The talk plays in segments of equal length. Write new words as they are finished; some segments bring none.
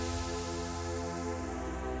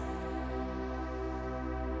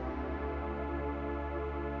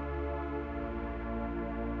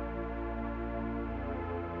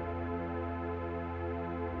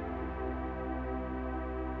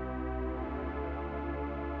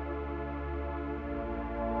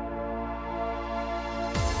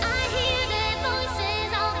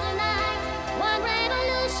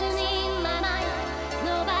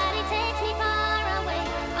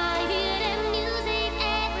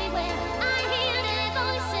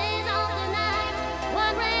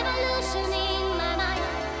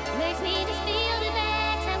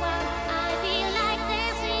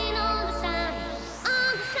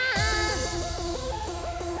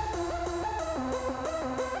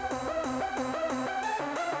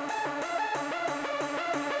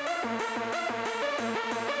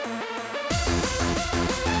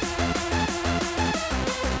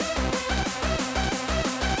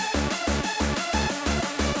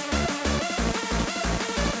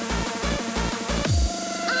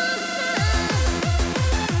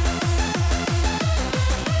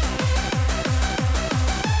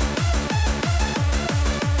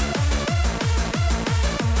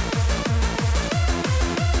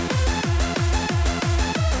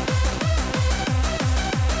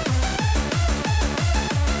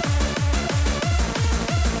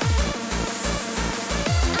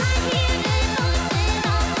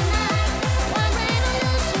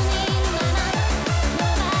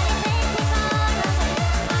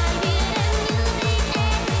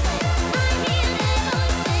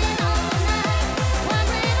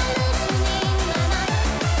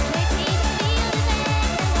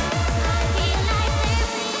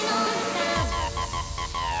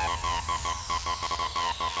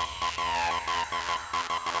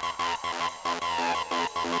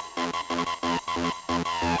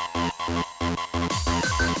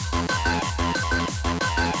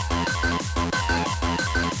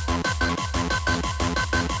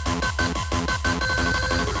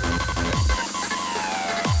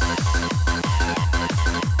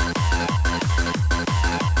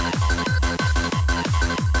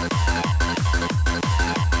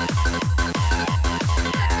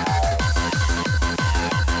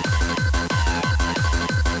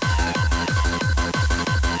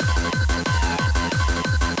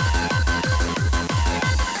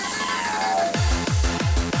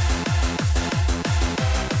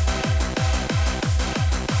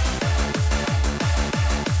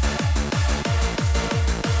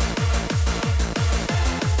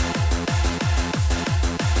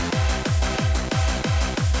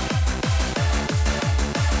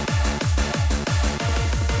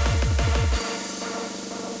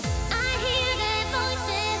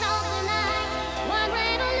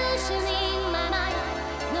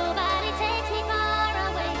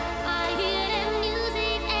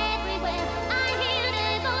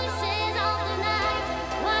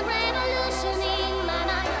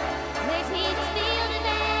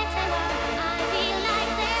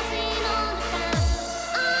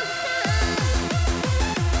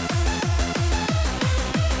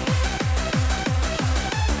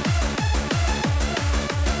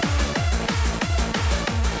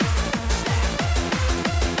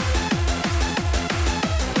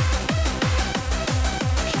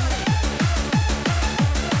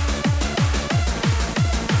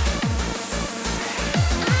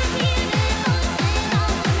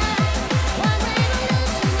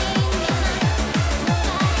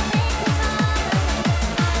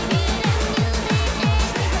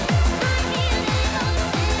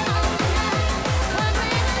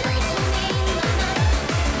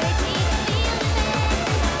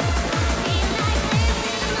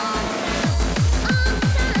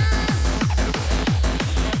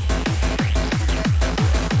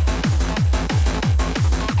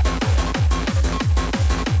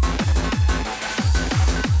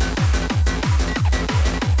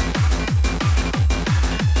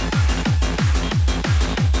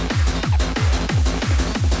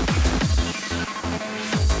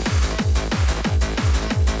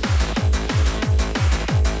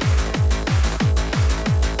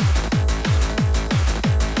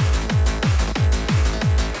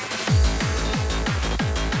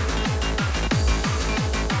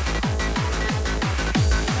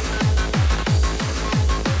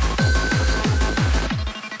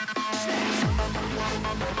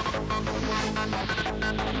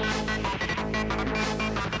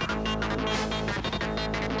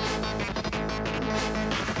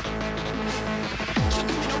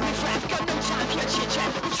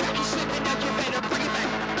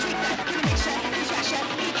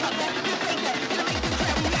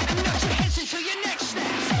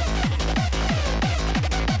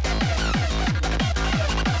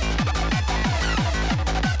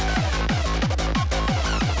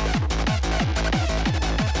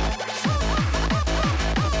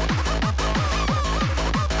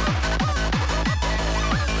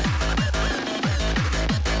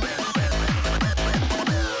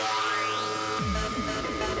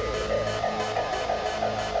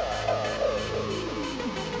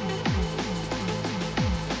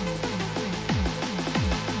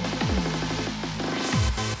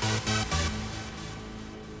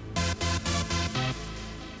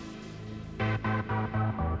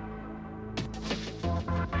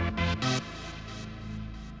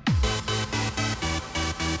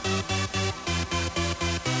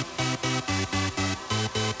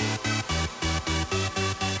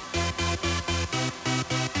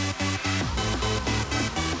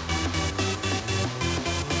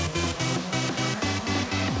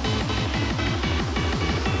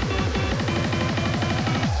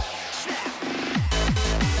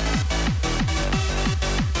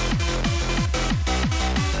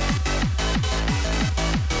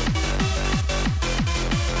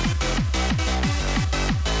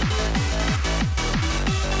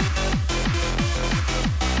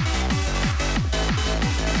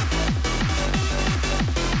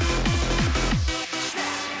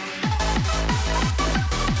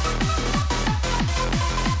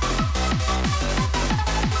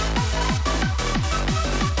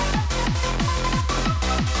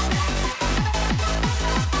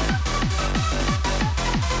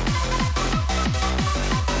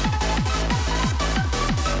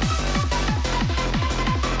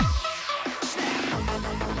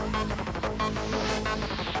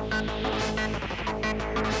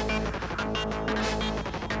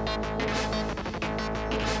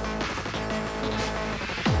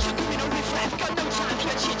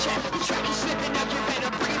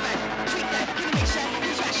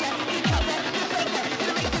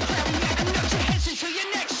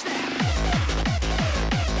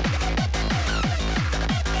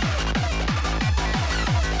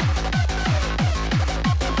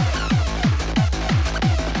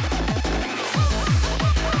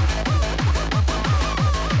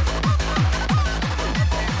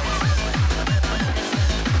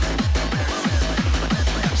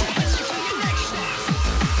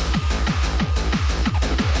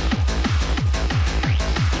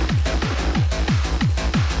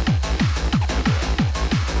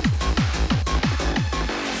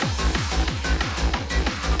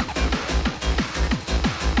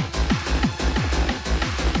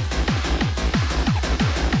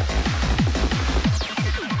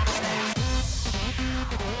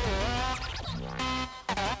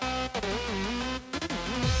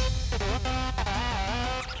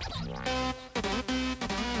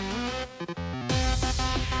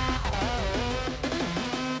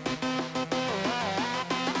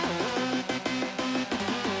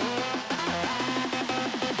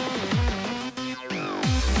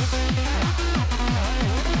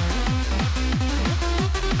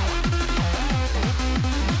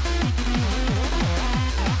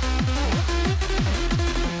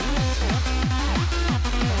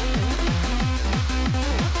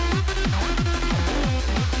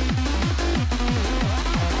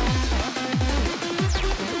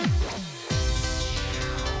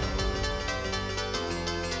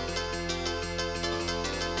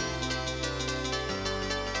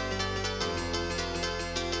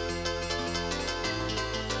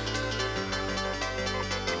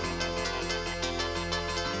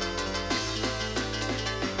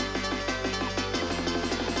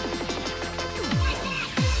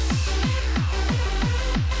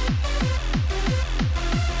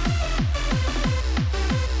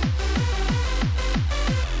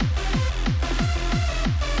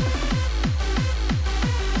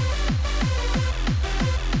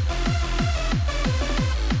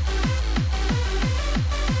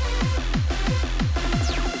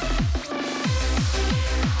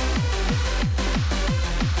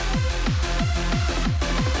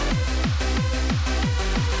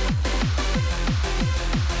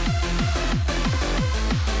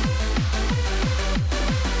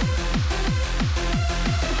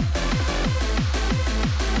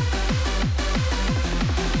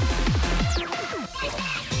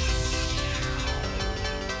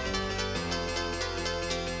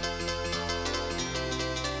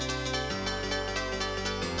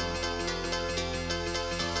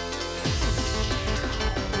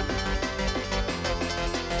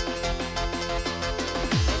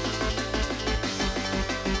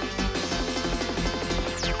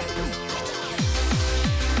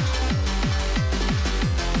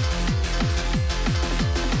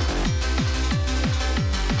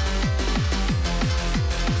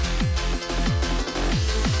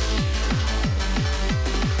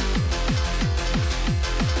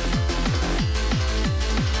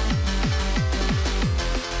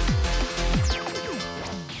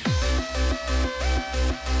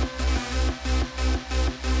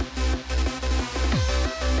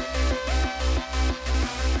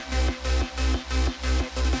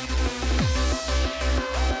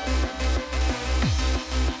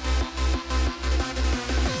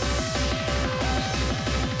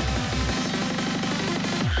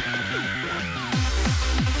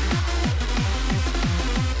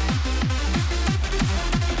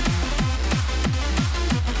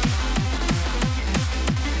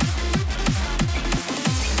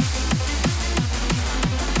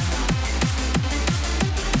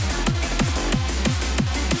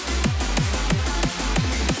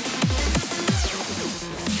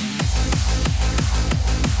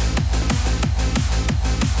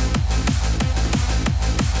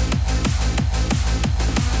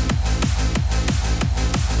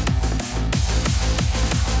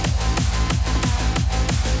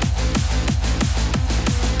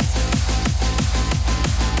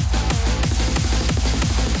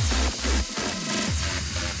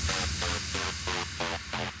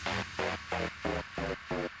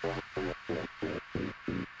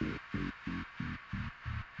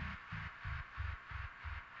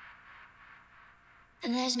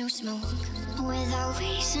There's no smoke without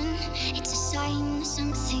reason. It's a sign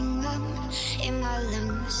something wrong in my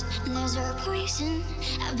lungs. There's a poison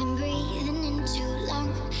I've been breathing in too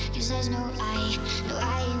long. Cause there's no I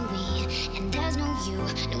in me. And there's no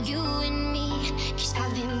you in me. Cause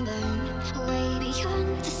I've been burned.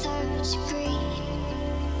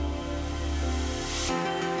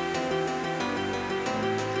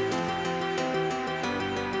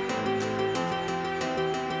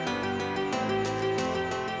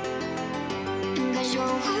 Cause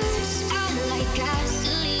your words are like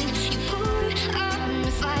gasoline you pour on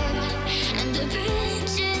the fire, and the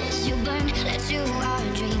bridges you burn led to our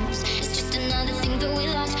dreams. It's just another thing that we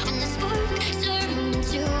lost when the spark turned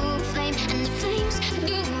into flame, and the flames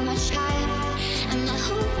grew much higher, and my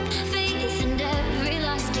hope, faith, and every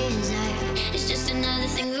lost desire. It's just another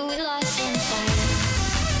thing that we lost in fire.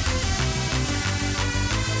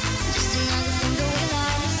 Just another thing that we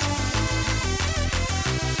lost.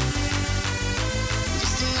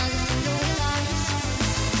 Just another thing that we lost.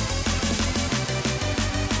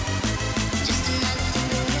 Just another thing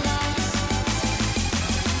that we lost.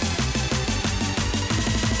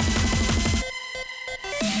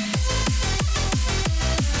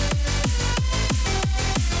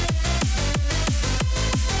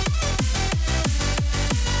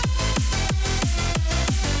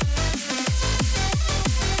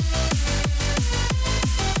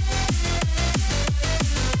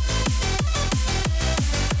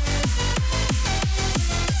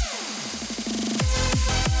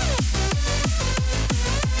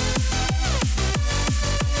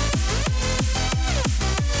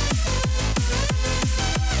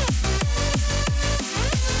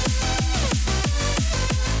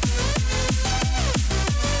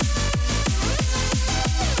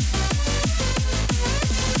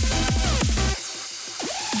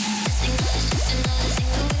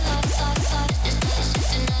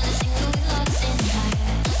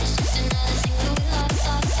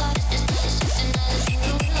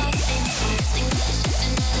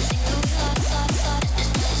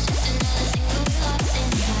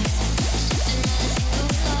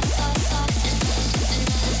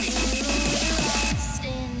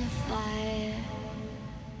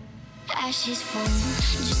 Ashes fall,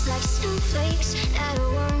 just like snowflakes that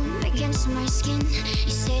are warm against my skin.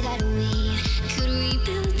 You say that we could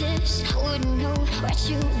rebuild this, wouldn't know where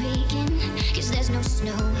to begin. Cause there's no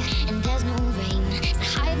snow and there's no rain to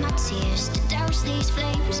hide my tears, to douse these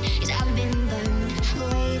flames. Cause I've been burned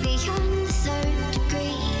way beyond the third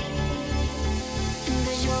degree. And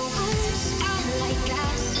cause your words are like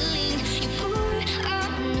gasoline you pour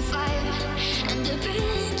on the fire, and the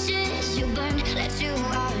bridges you burn led to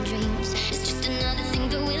our dreams. It's just another thing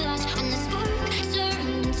that we lost when the spark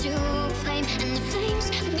turned into flame, and the flames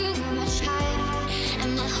grew much higher,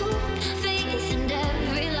 and my hope, faith, and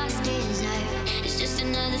every lost desire. It's just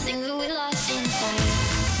another thing that we lost in fire.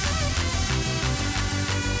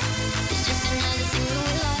 It's just another thing that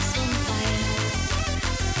we lost in fire.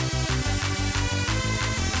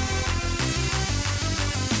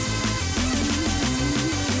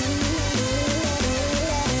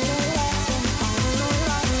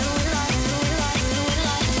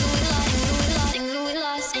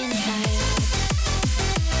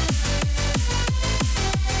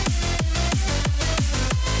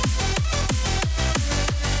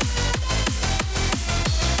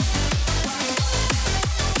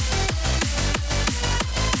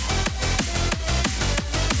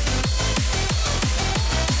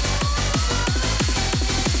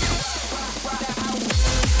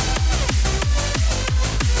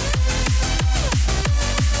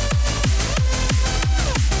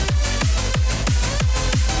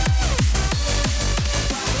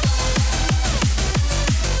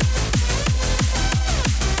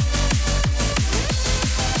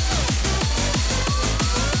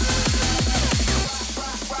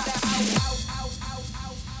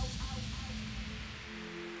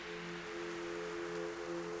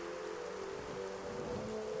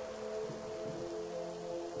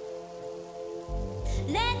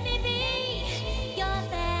 Let me be your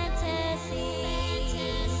fantasy.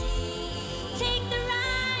 Take the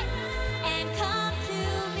ride and come to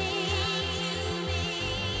me.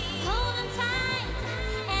 Hold on tight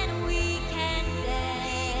and we can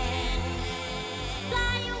blend.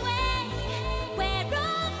 Fly away, we're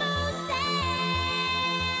almost there.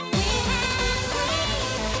 We're halfway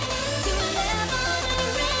to a level on a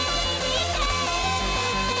rainy day.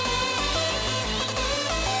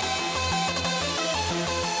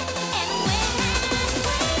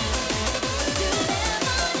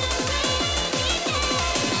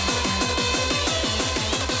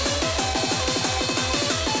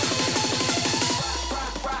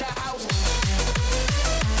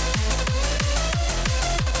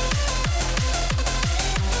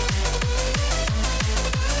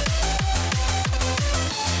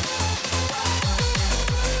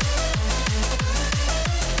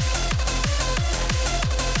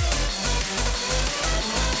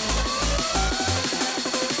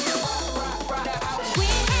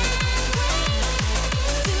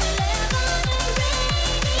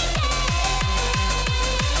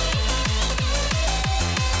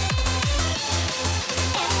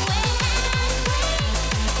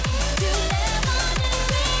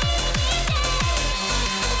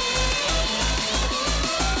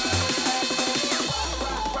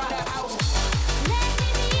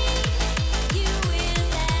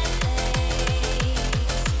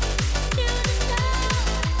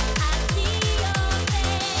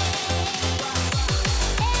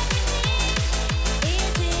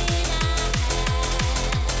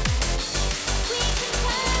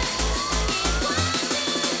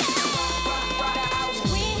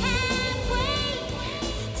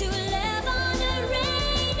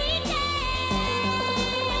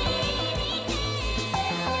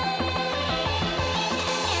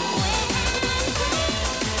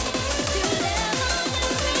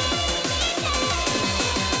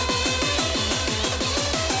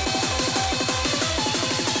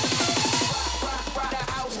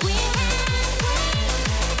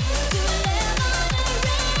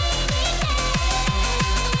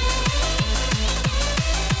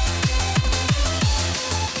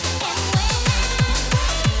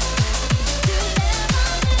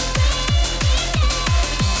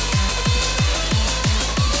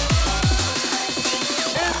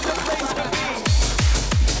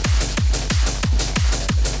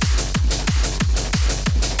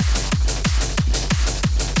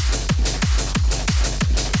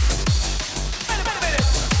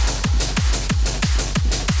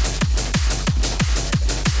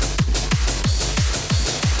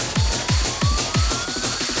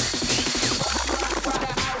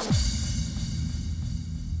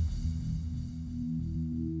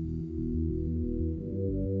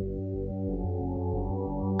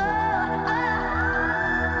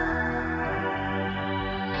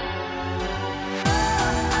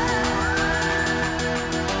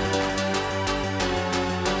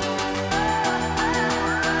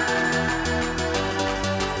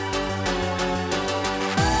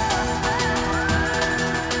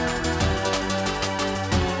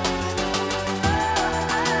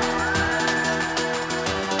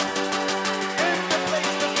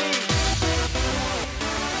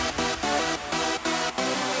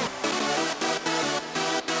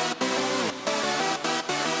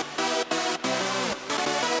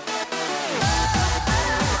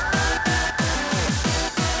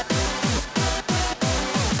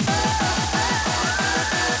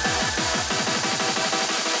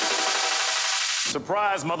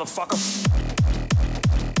 Surprise, motherfucker.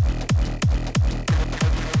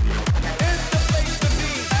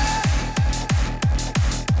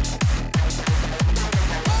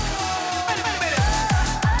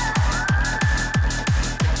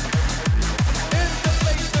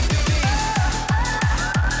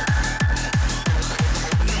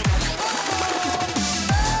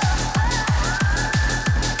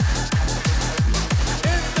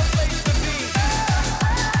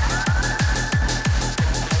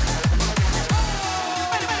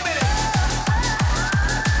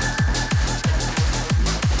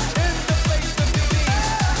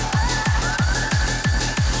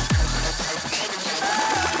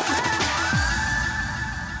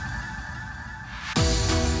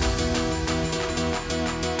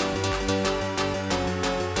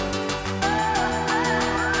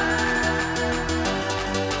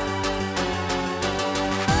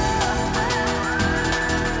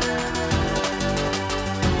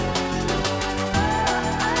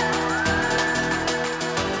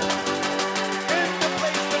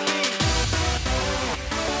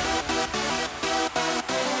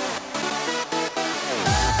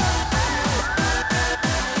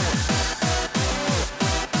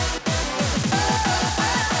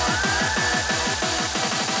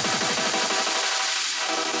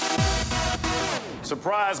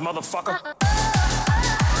 Surprise, motherfucker.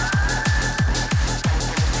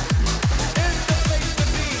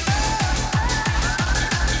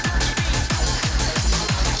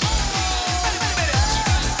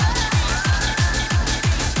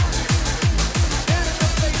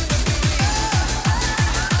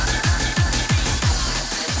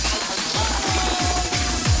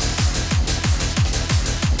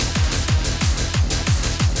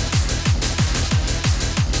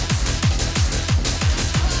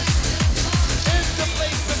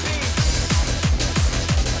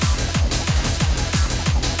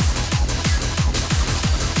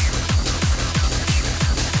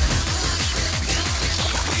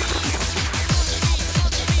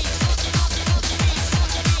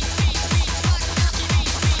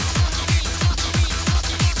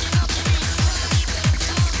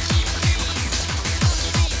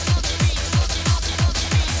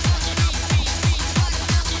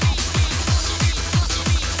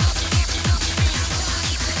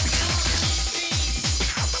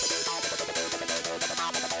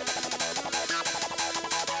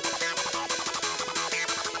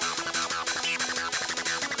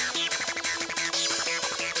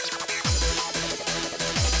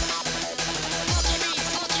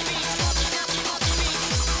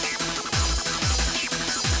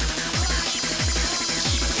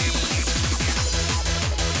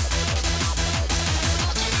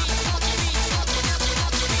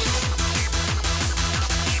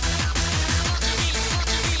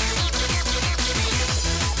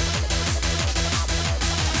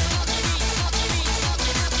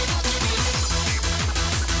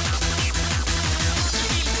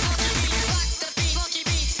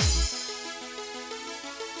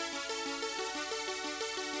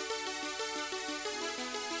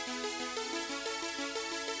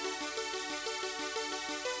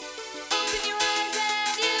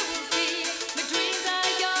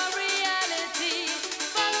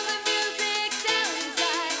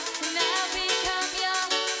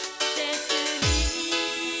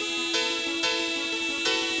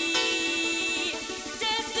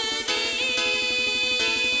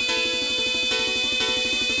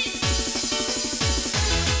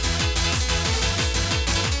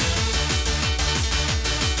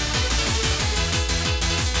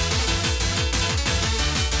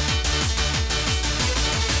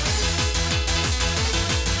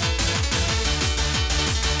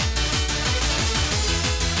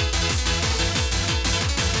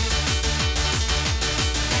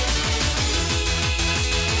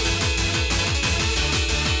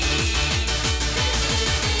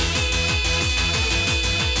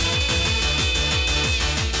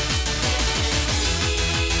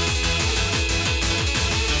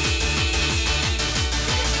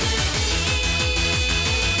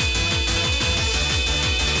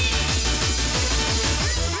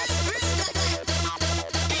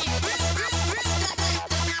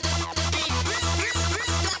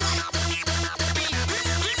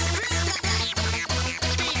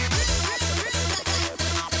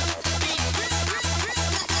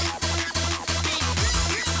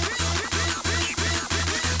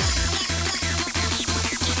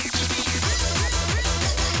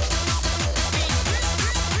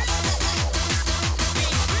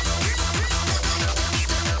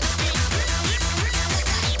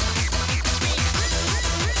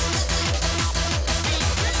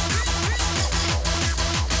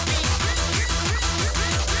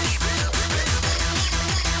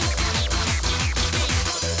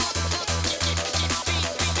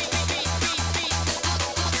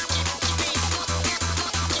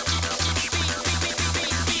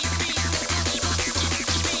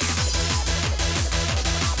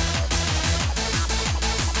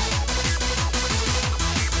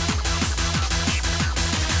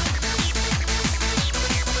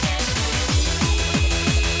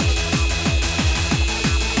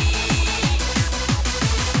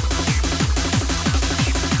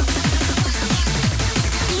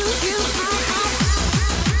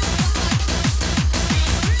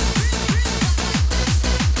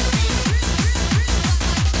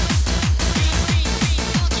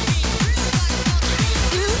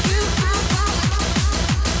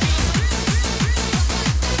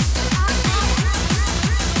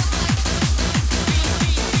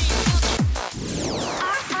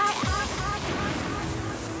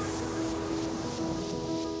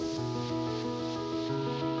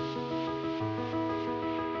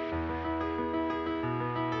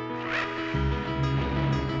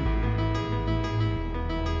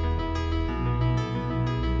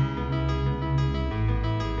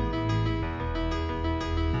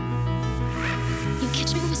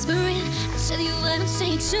 catch me whispering, I'll tell you what I'm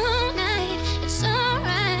saying tonight. It's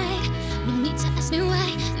alright, no need to ask me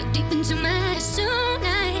why. Look deep into my eyes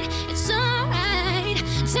tonight. It's alright,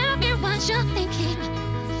 tell me what you're thinking.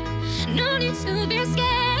 No need to be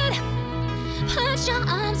scared. Put your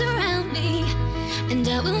arms around me, and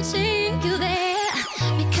I will take you there.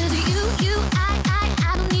 Because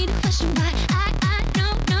I don't need to question why. I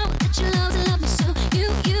know that you love me so. I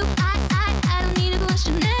don't need to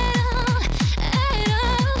question at all.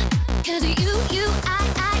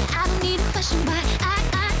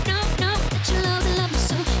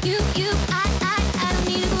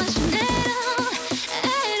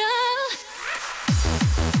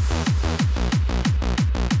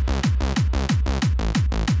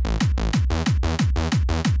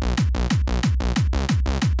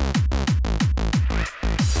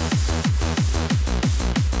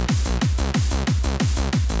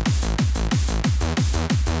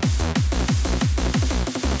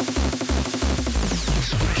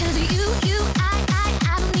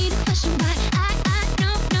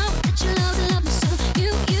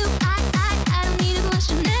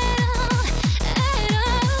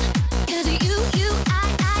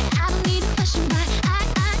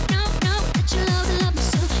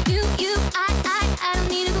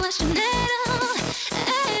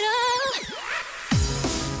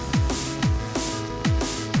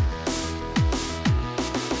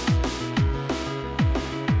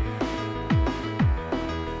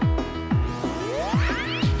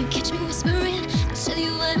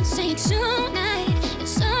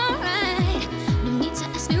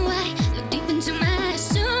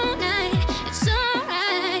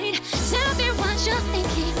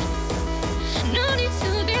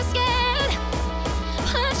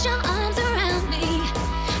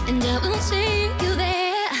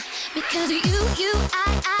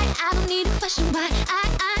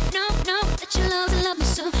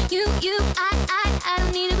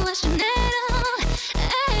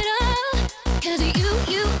 Cause I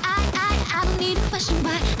don't need to question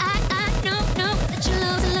why. I know that you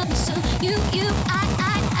love me so. I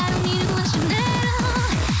don't need to question at all.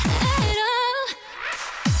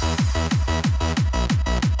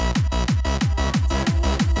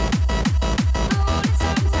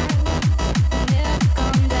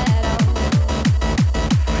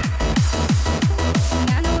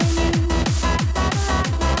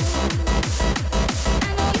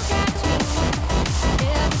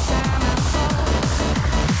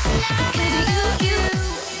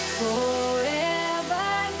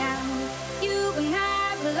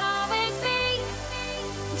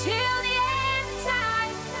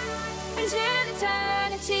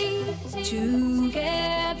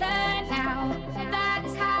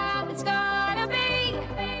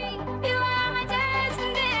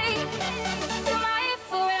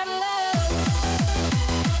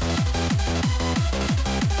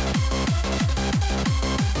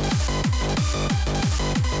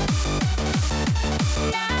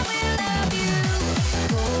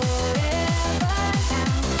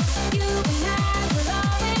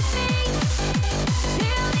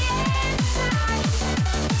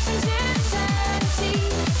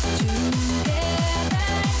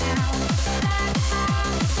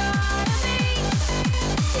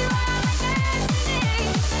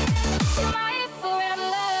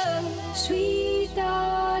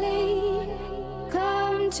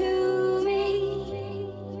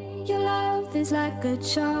 Like a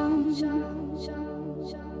charm,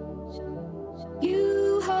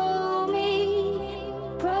 you hold me,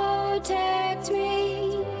 protect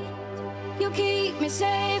me, you keep me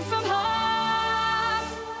safe from harm.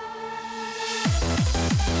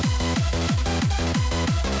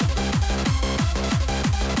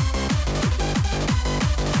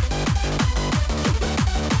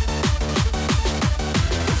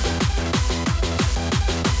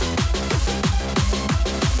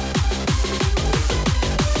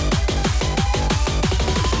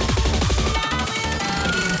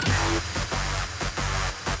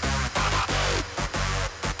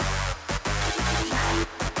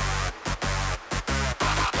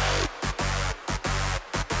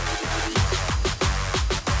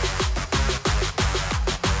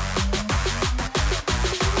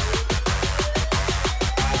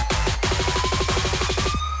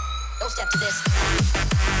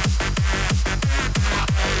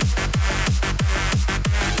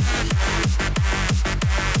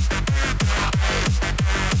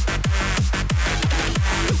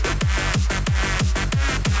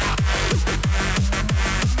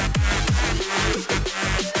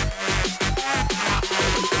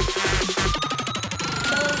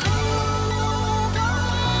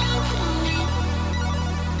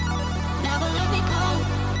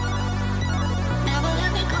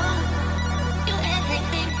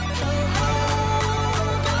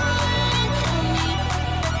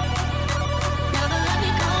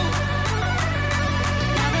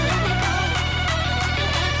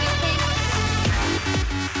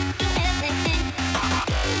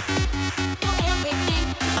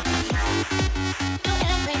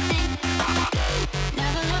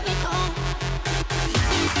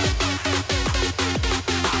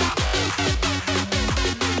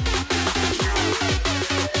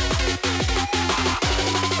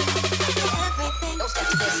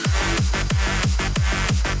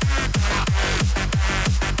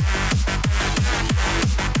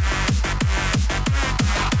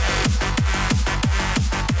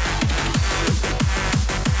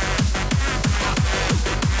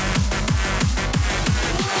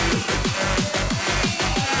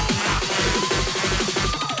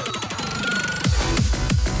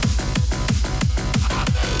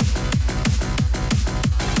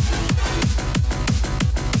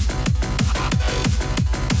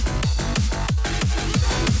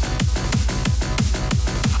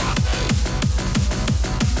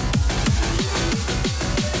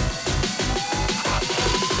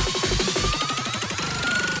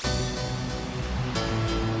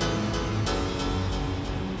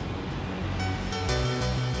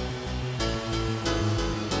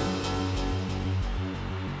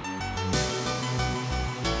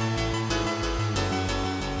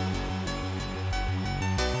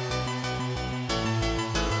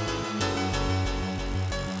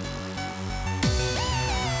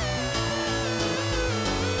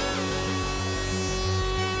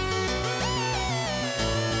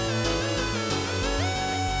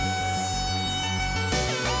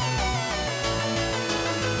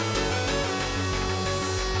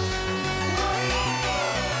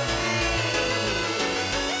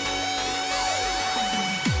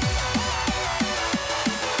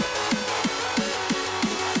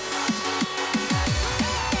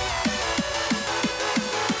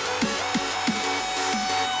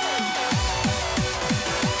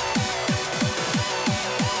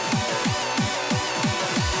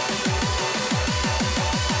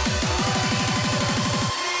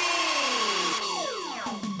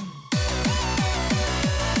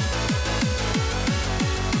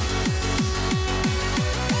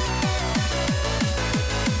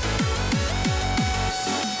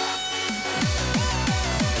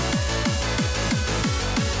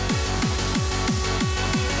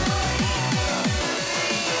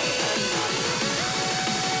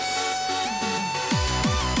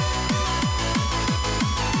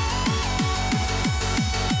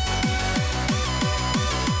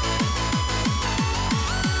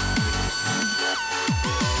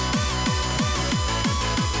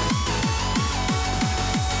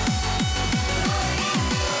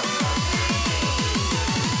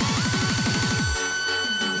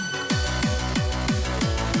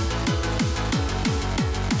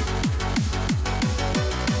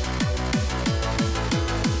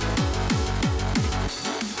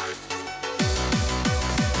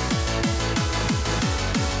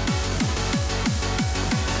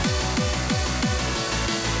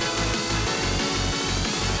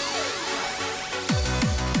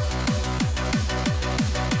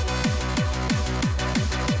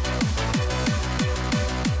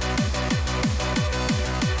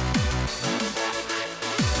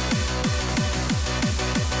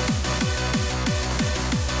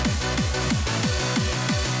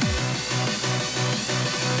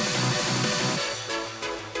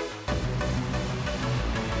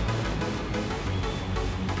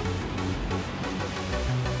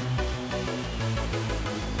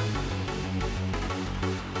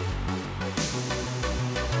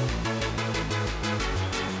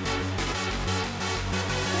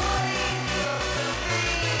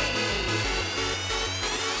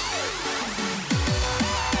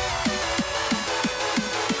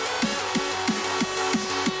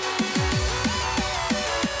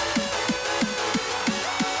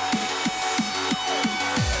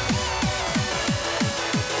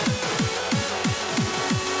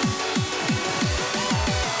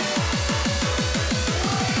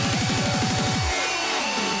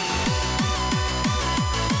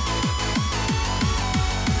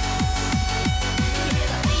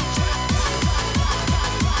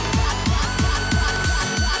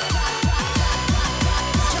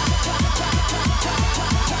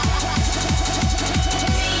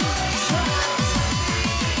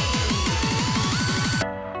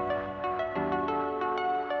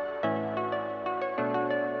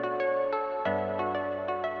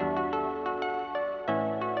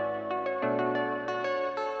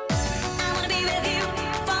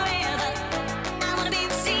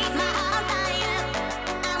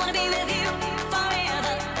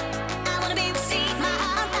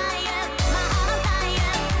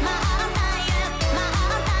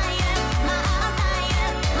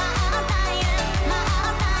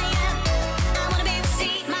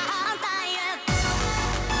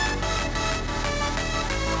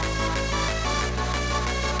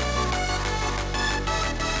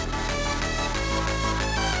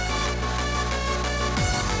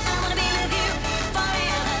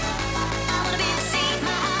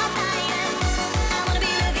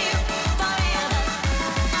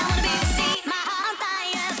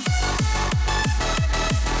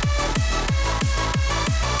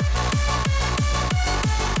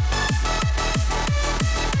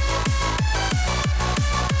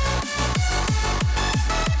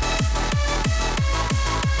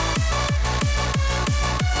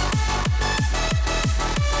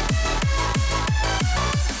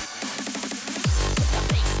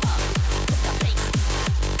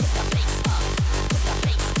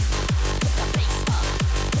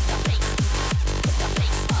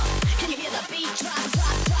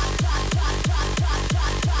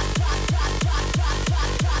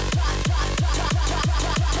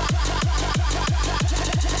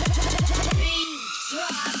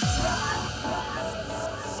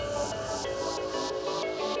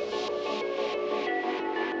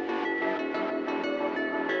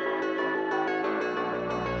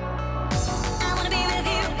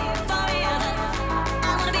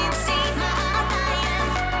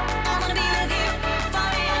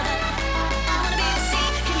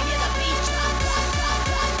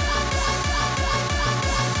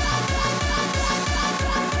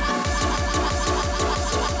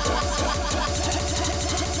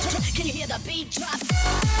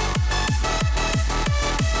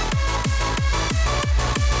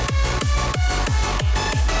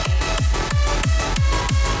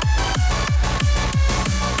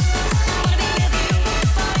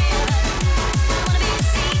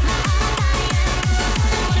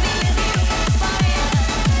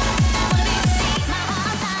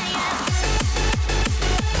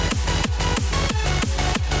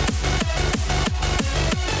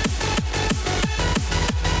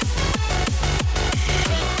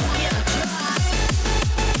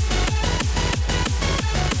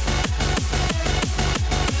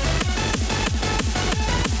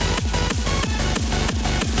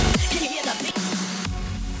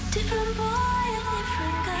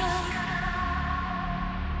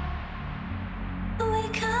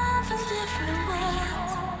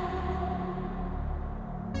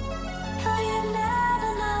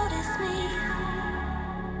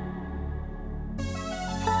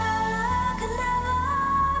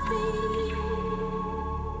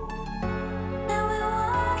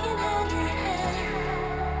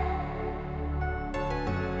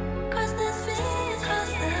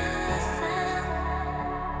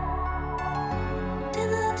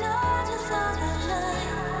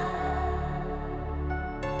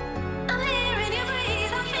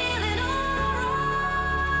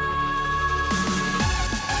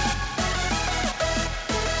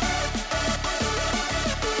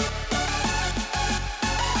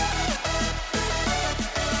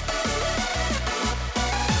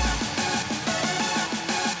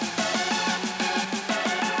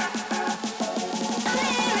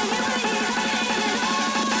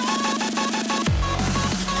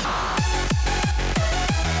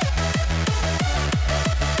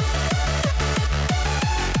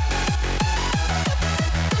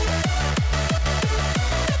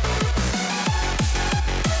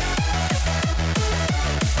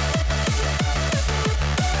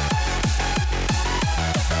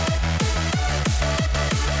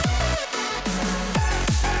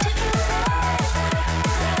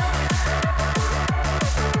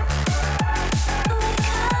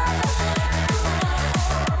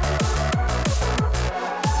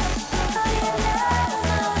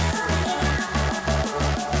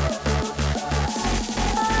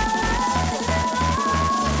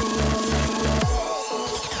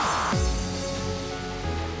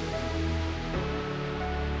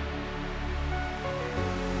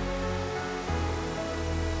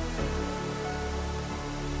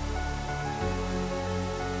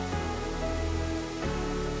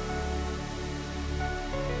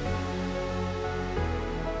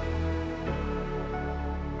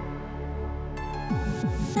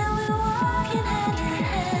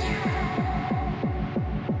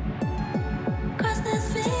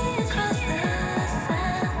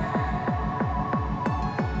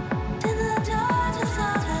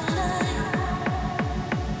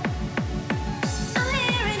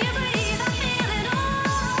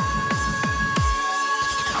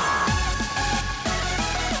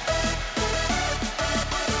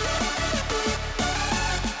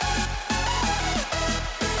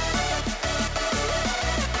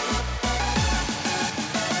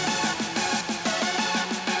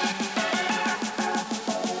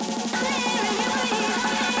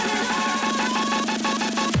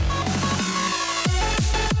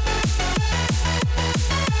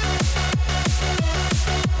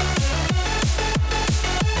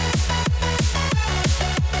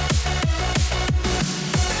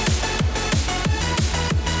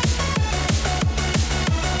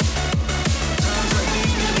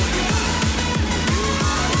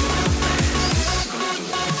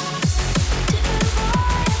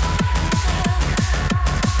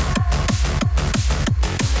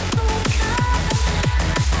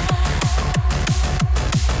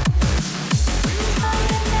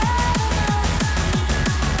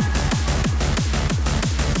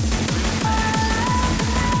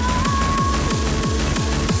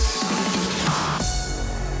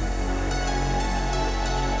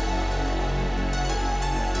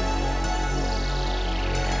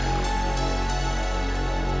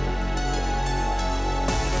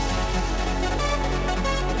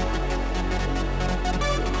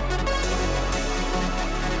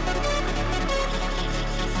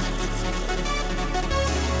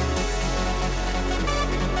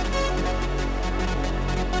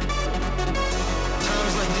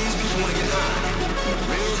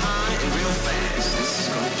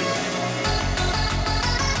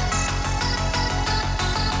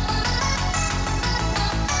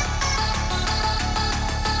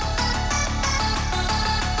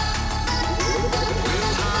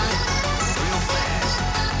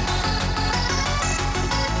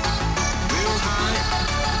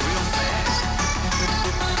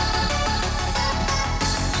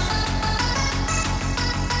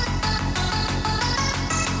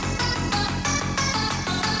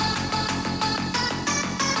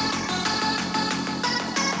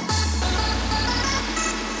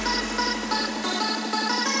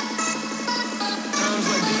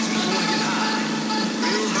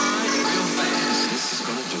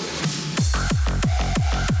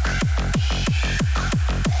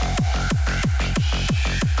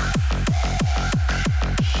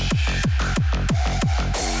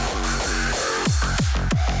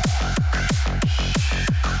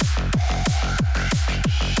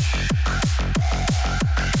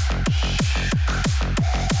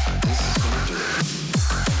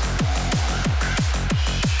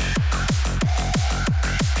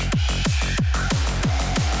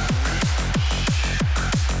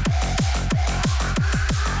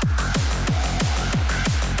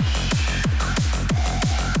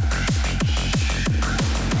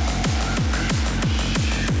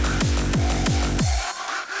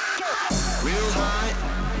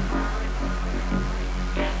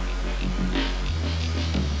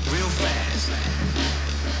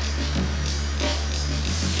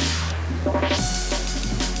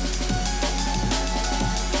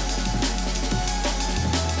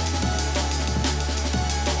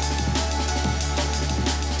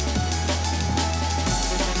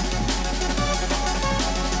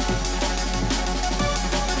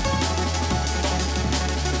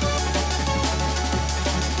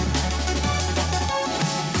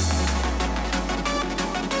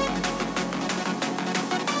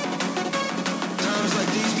 Times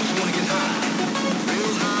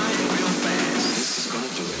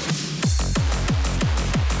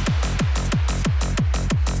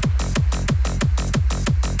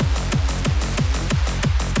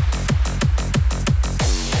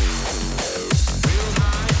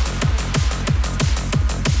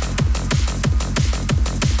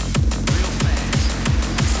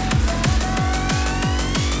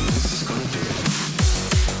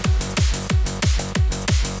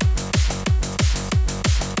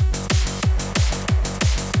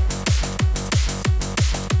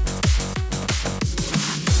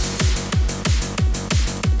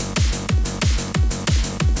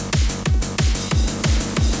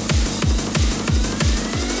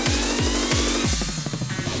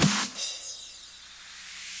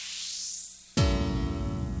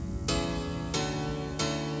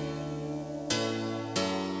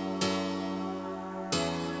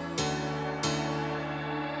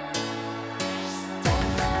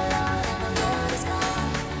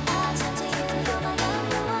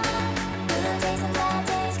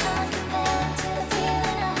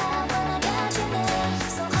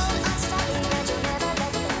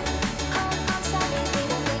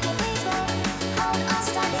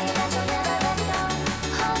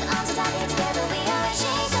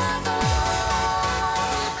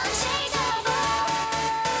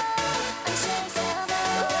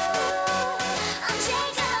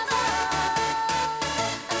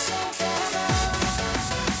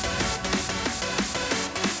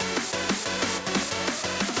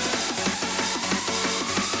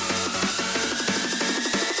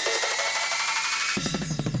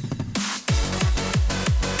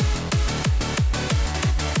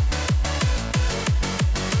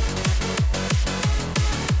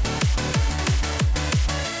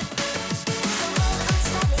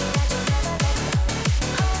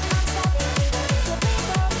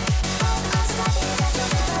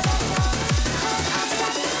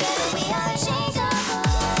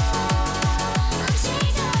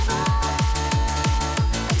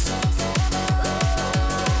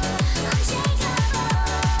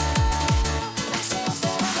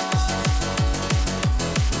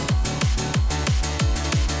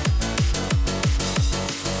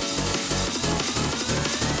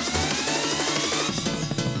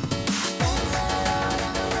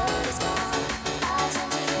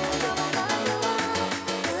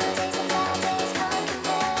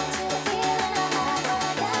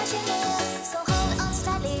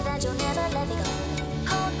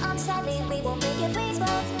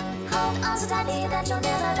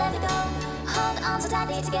so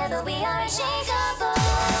tightly together, we are unshakable.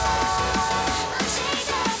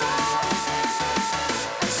 Unshakable.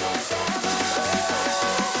 Unshakable.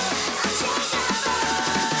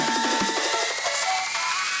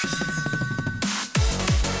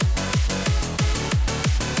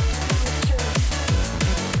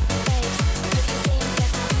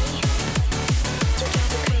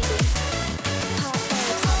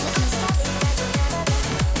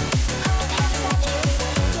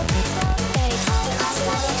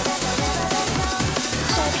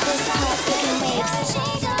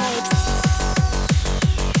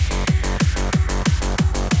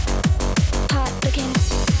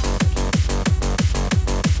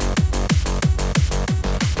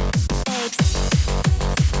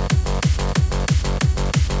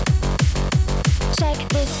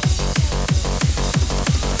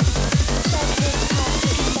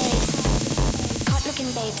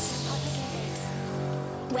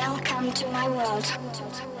 Welcome to my world.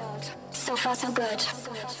 So far so good.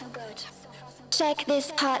 Check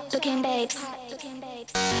this hot looking babes. Hot looking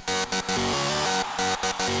babes.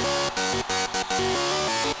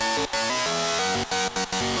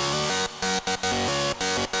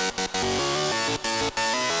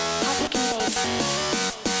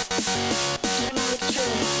 You know it's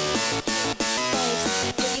true. Babes,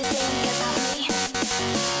 do you think about me?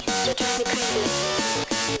 You drive me crazy.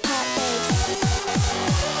 Hot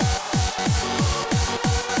babes.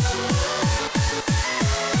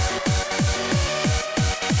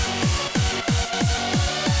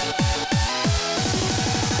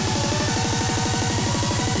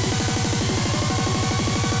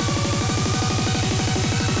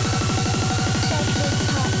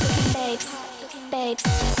 Babes.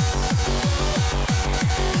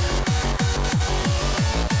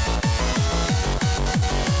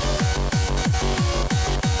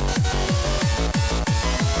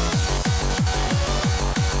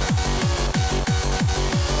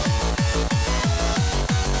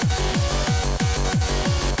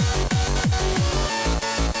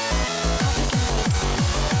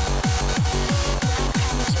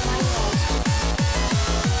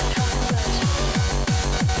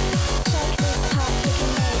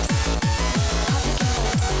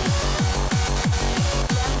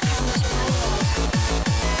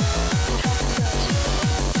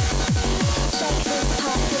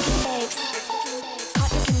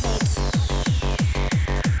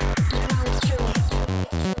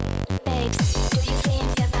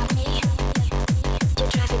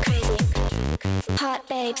 Hot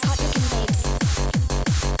babes, hot looking babes.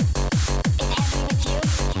 In heaven with you,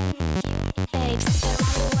 babes,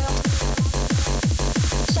 around the world.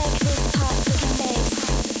 Check this hot looking babes,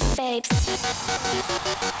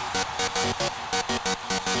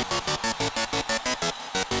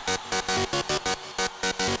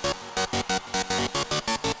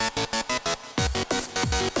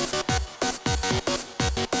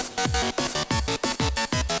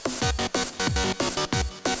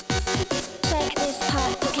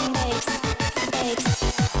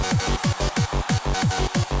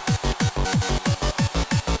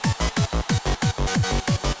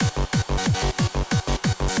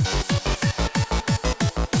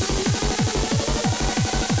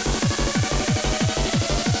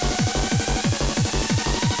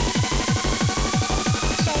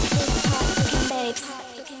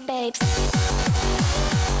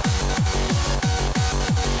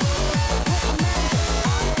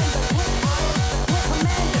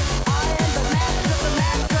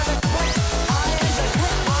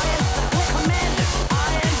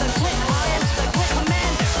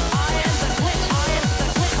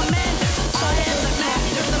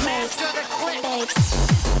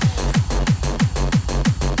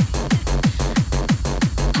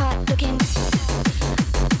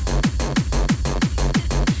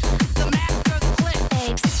 The master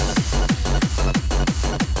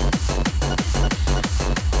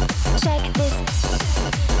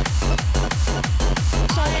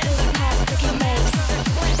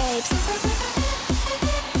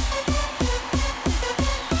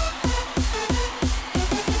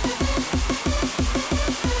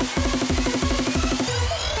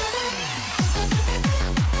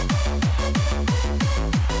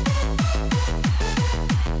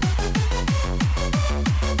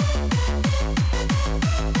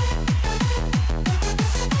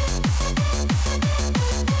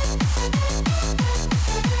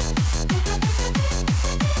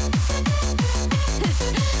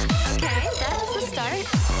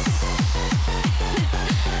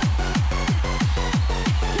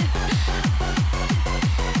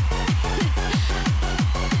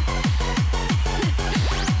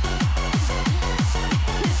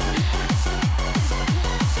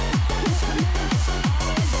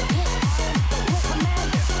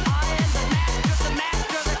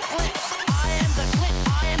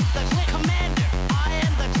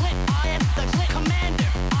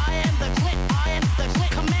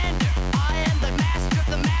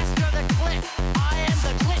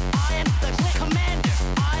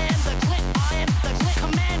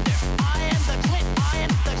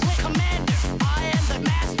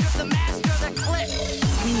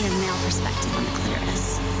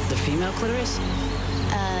female clitoris?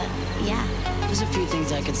 Yeah. There's a few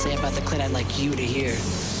things I could say about the clit I'd like you to hear.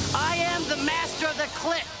 I am the master of the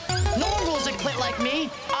clit. No one rules a clit like me.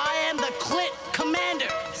 I am the clit commander.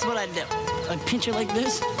 That's what I'd do. I'd pinch it like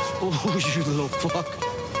this. Oh, you little fuck.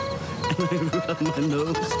 And I'd rub my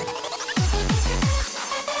nose.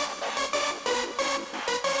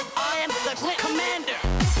 I am the clit commander.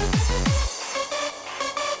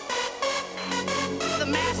 The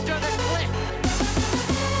master of the clit.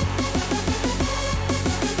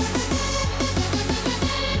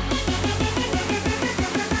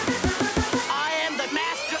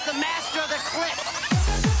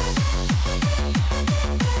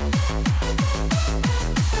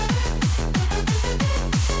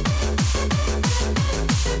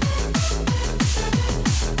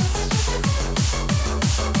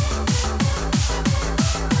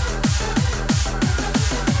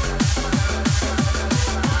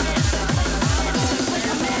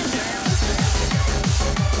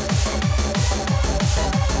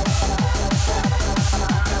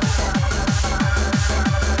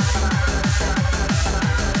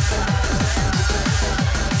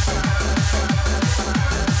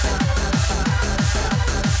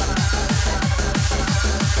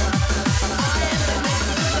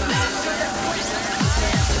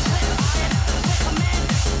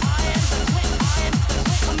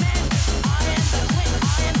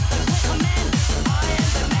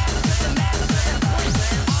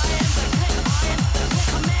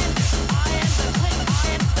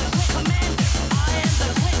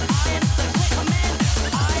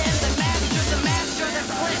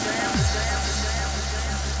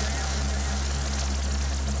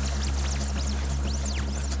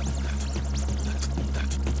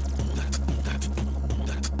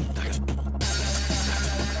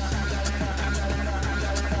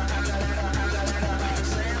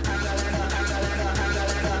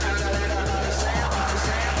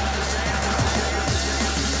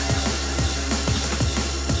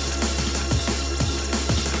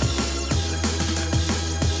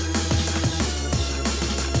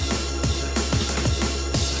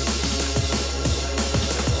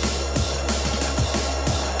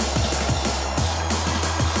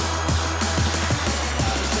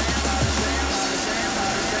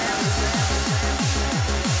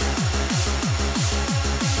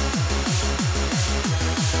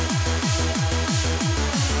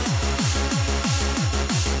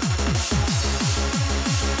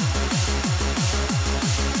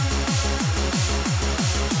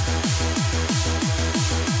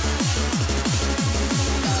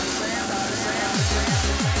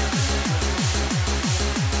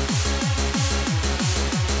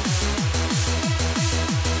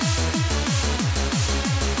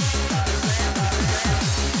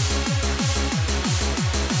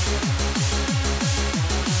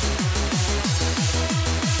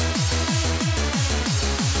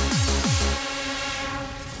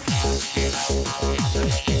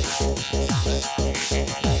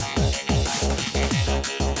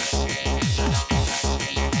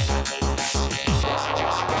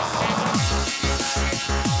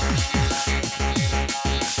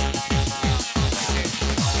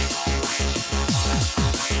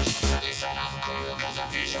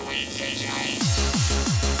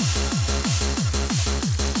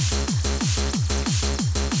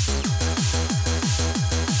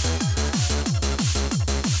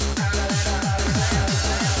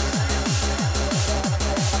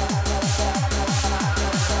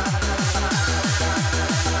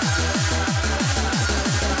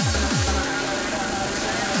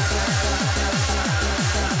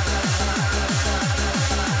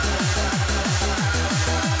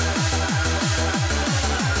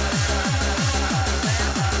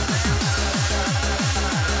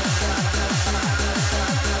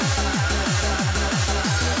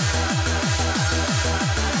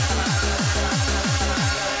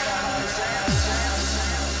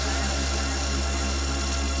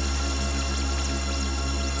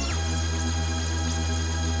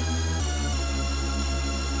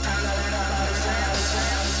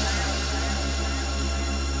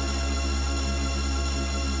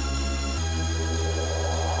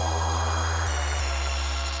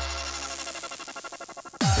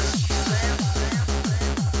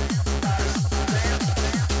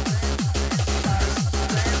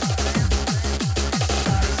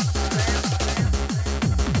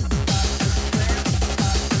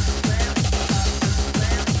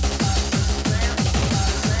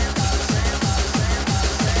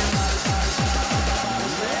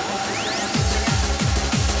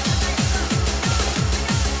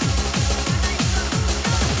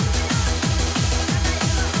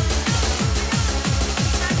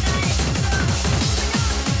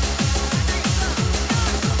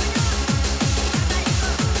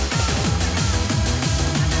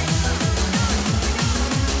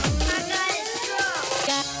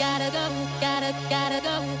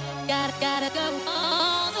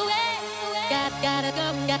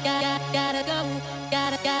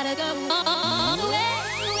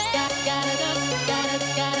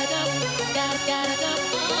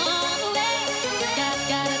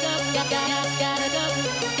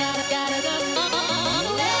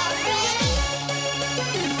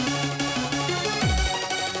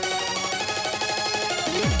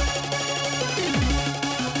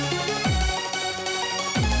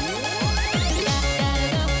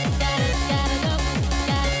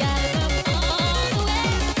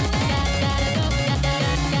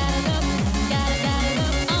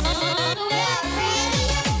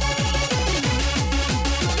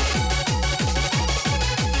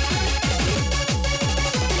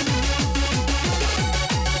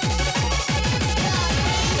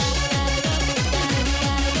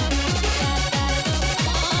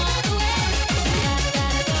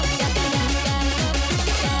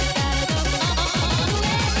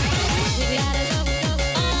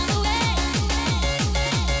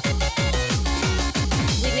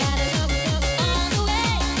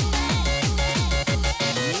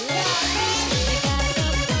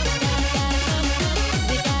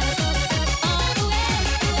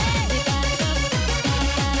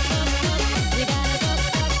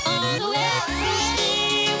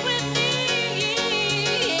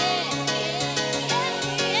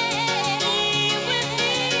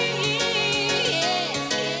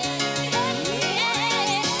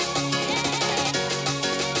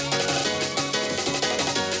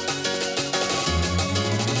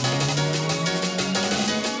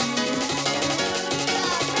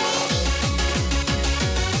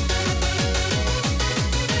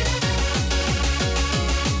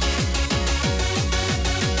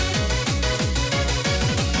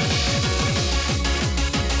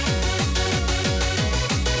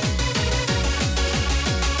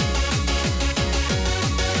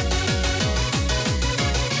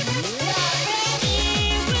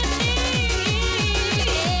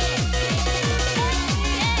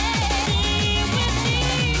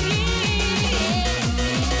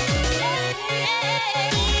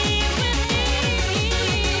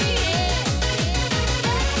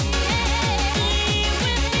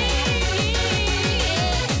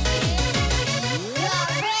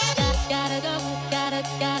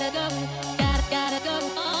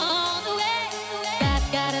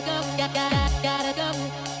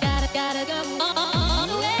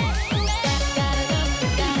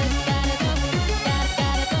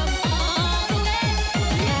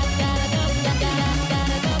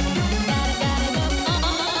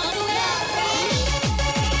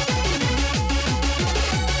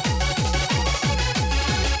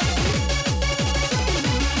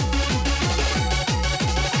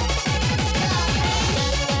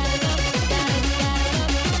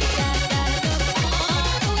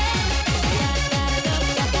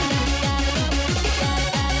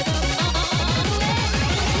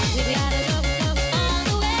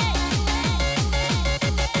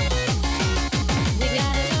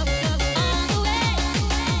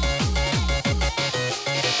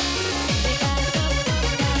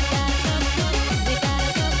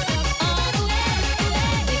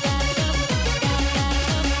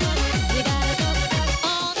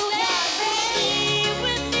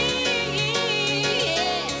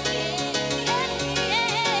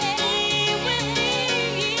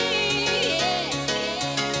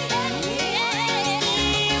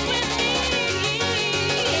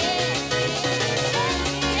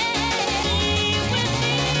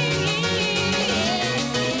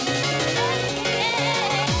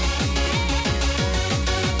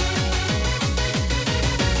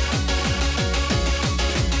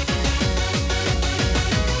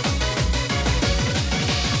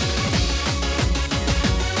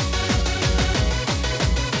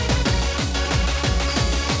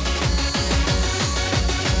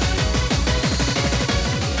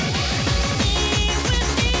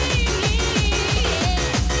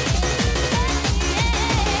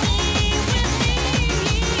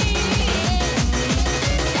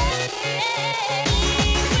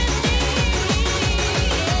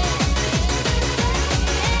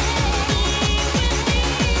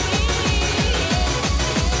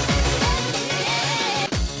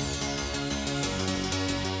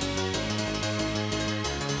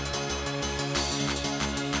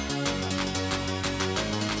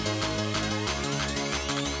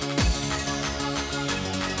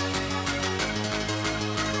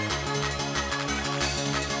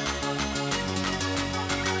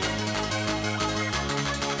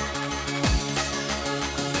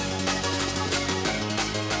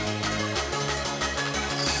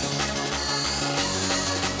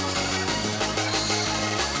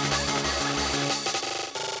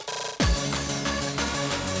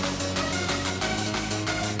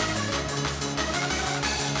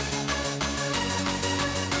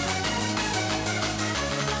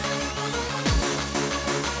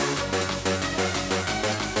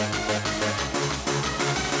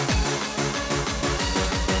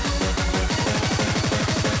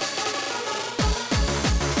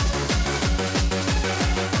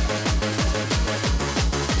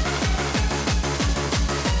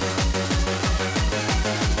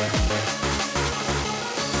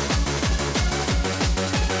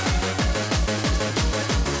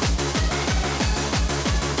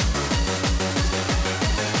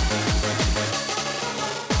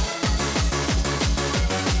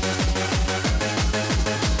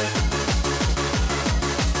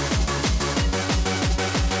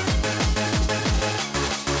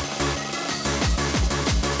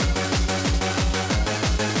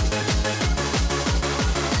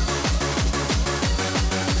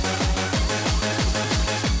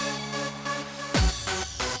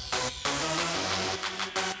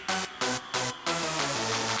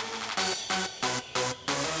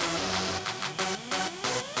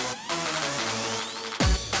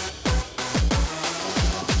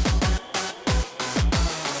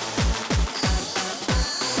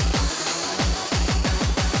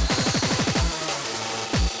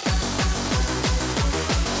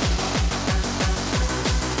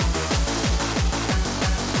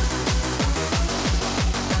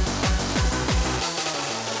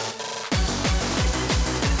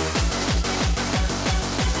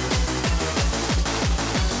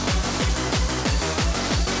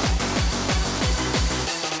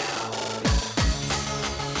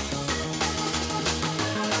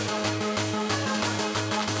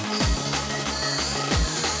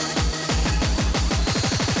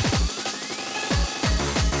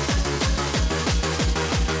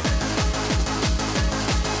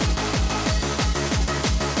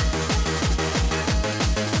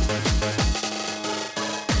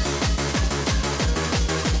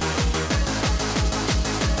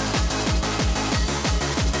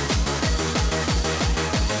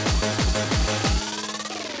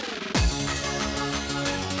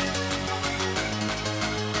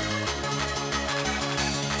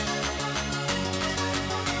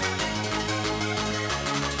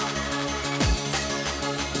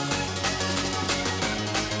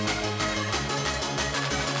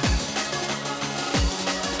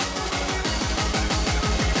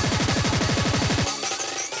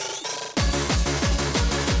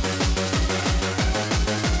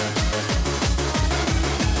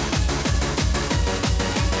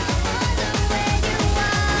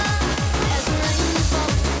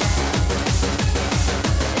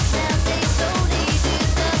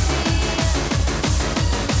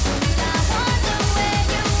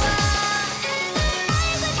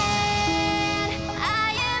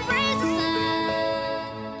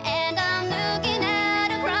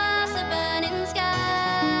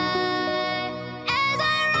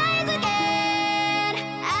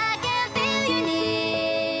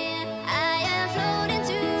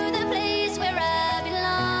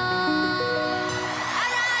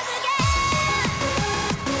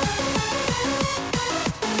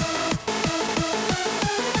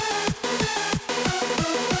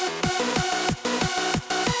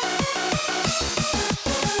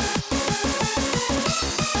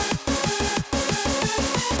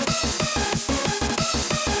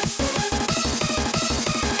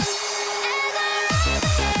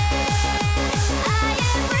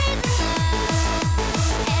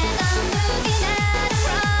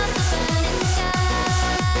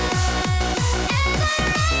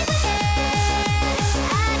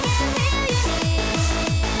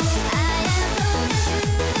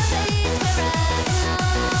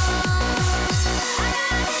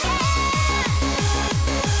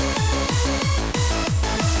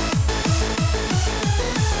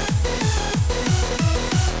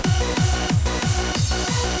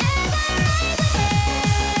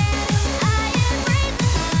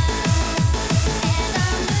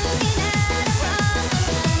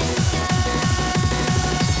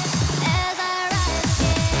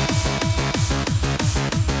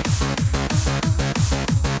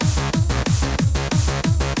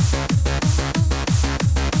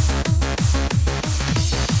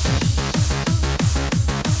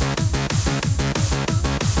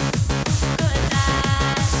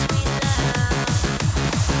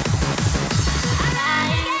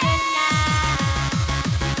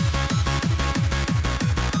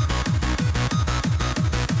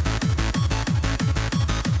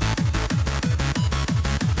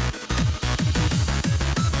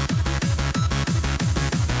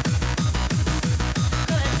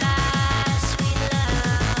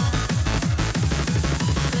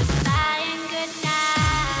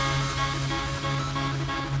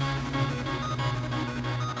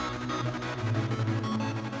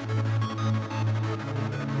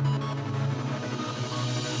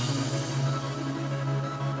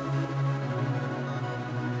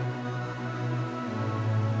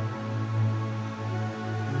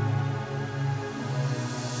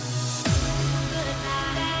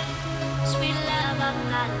 sweet love of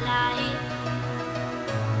my life.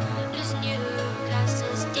 Losing you cuts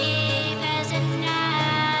as deep as a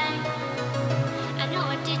knife. I know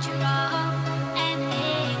I did you wrong and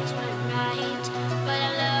things went right, but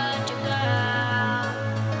I loved you, girl,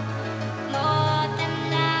 more than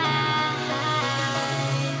life.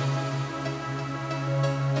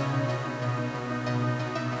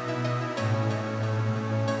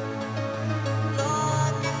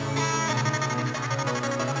 More than life.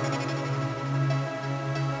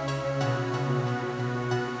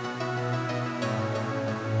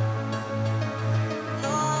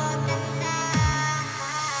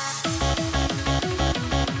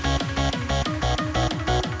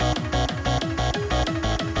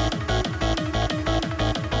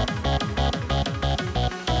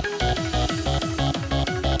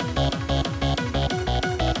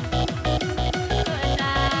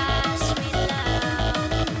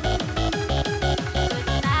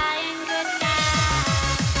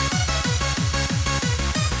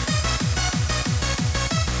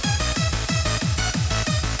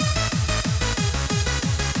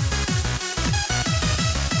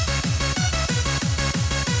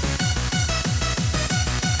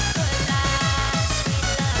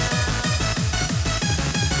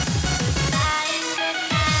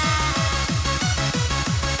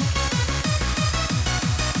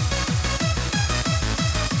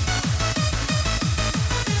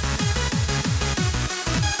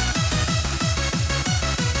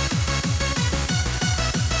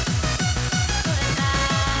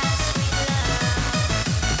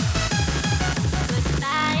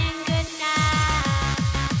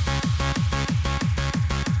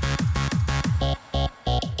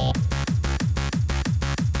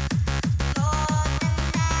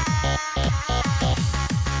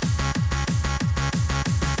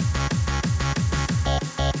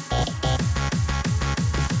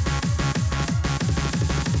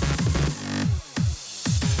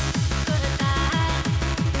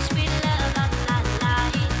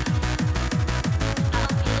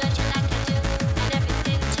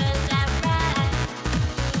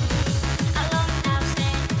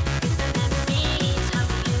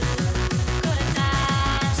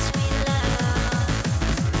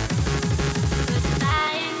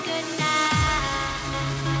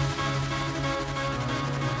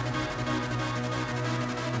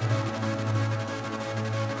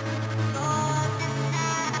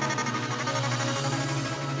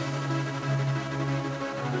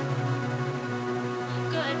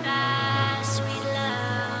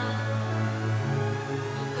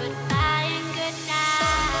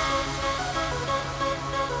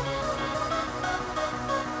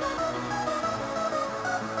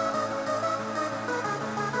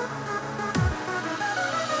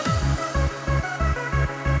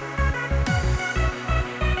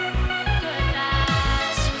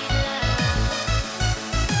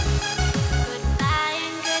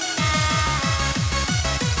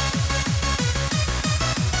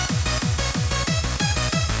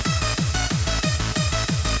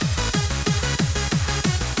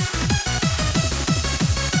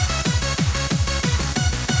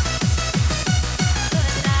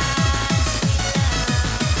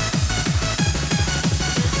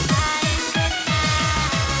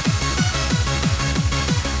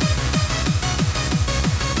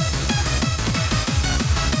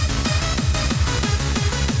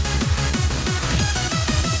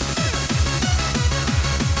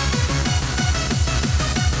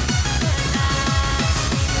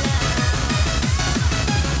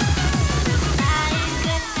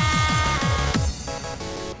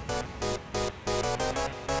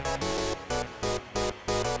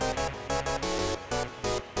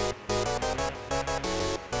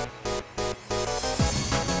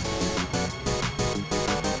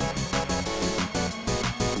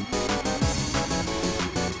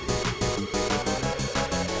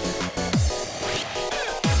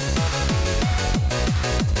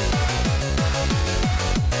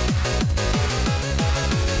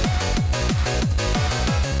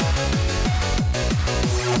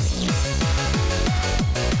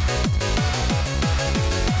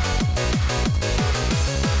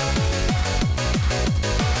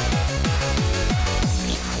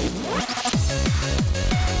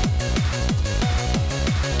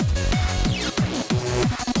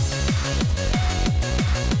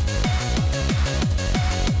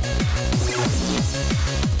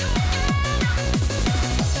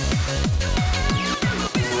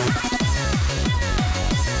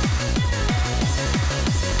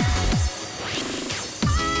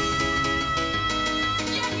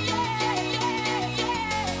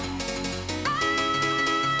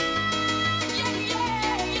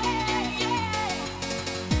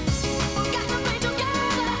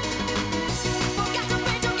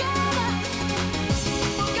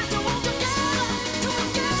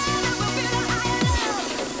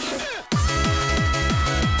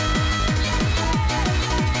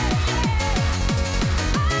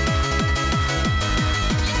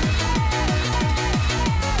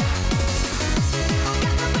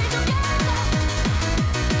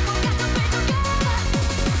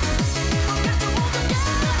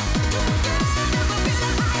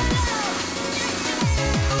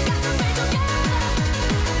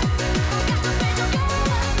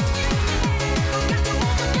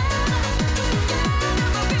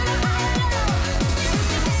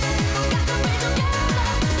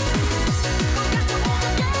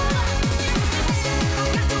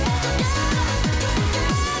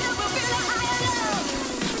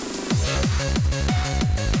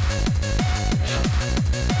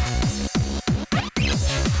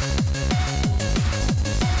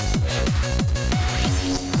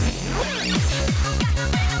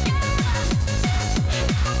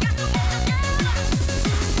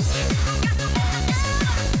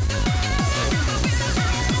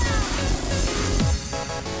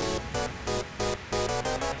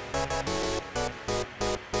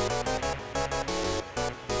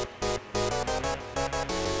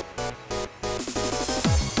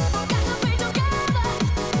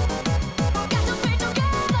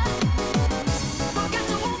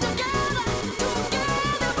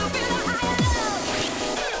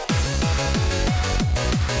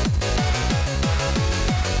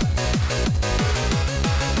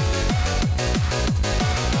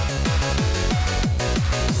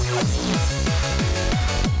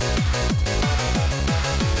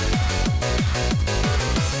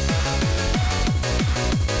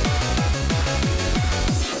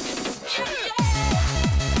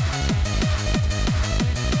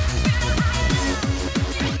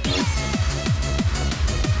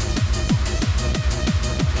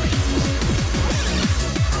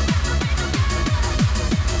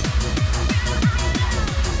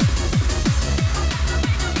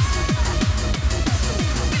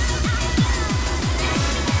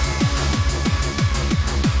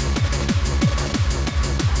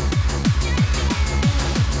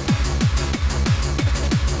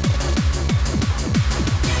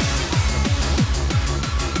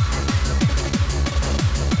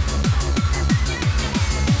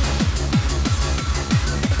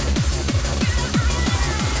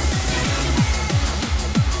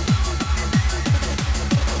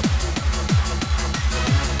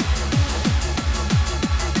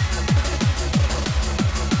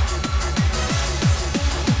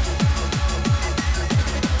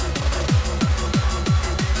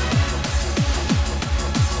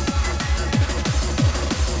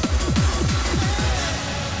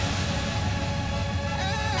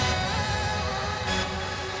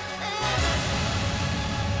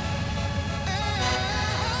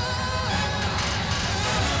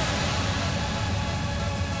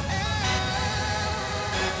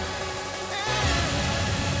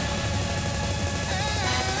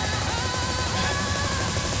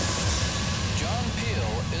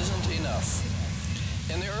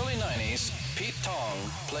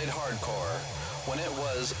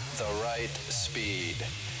 chooses the right speed.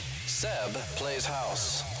 Seb plays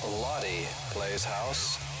house, Lottie plays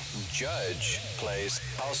house, Judge plays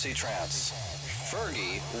housey trance.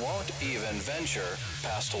 Fergie won't even venture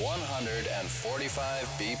past 145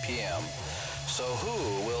 BPM. So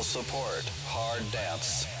who will support hard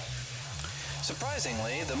dance?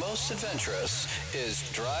 Surprisingly, the most adventurous is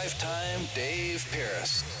Drive Time Dave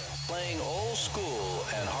Pierce, playing old school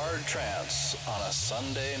and hard trance on a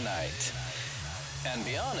Sunday night. And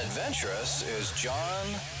beyond adventurous is John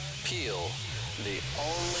Peel, the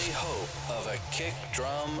only hope of a kick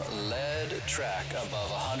drum lead track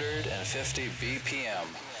above 150 BPM.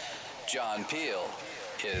 John Peel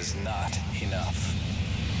is not enough.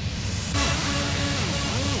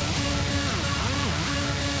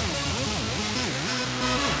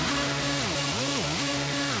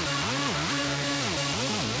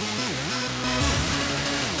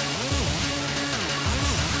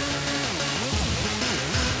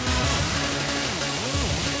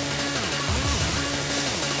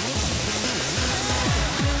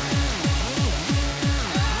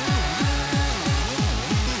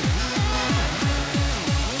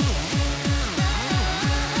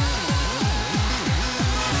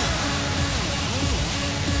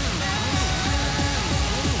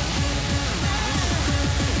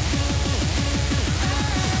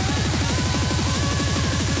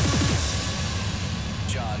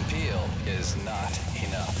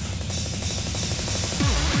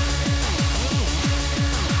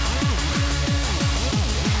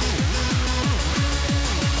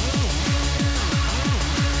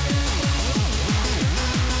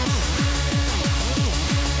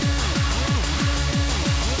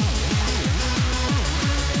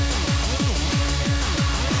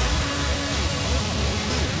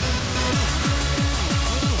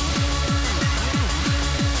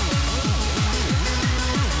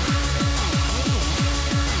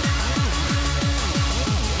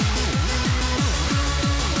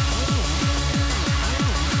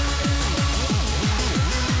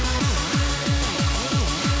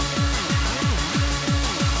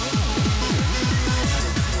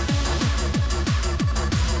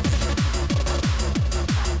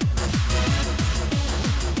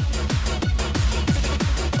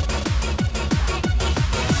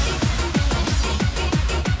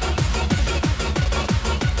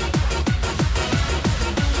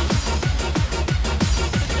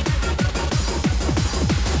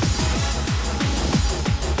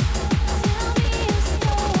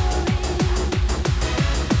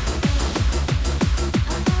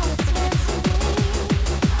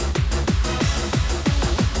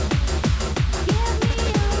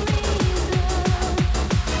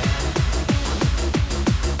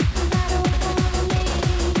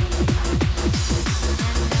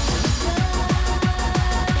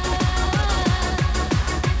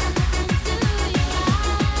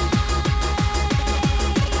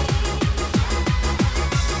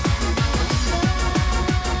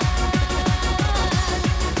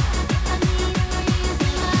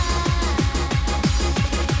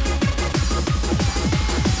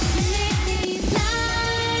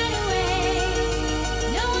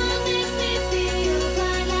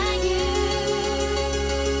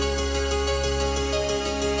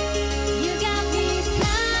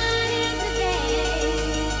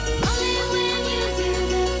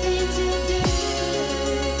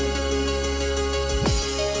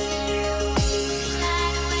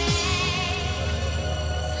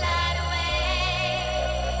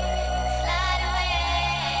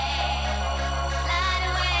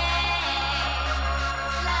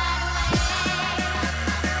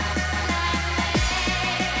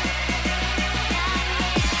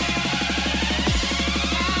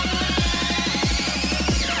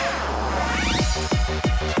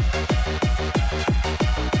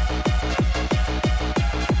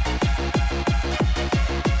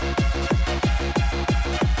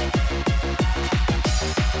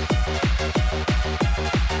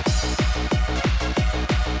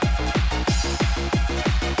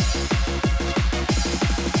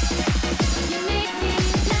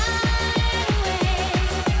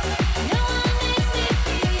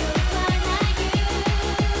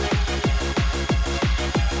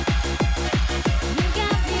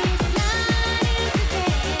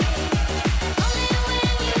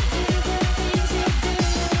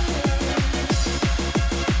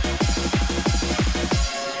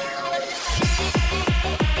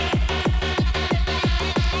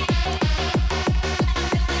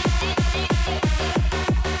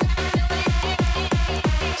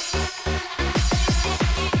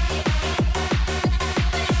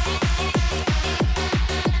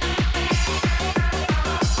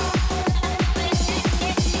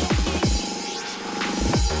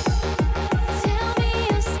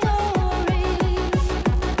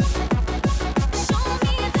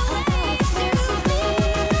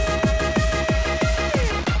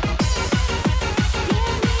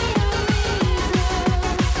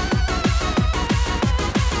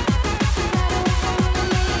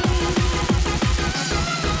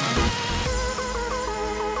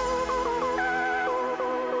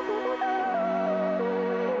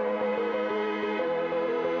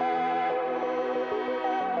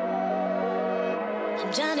 I'm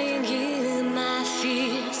drowning in my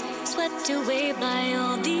fears, swept away by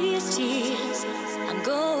all these tears. I'm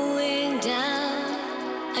going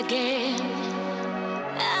down again.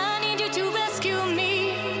 I need you to rescue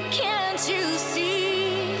me, can't you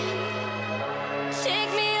see?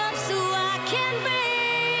 Take me up so I can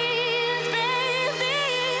breathe, baby.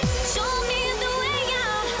 Show me the way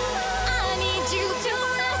out. I need you to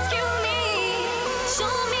rescue me.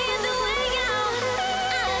 Show me the way out.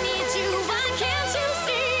 I need you, why can't you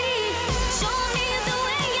see? Show me the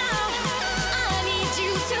way out. I need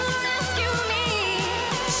you to rescue me.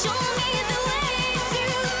 Show me the way to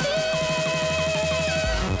see.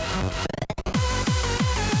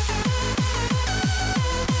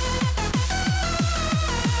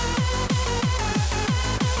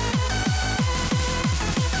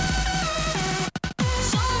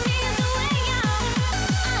 Show me the way out.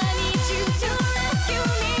 I need you to rescue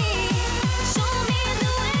me. Show me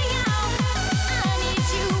the way out. I need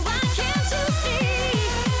you, why can't you see?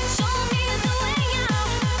 Show me the way out.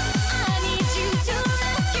 I need you to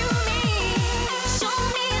rescue me. Show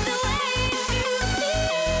me the way to see.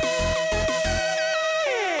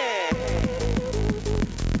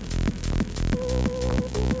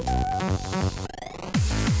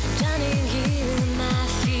 Drowning in my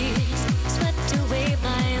fears, swept away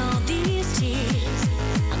by all these tears.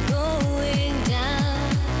 I'm going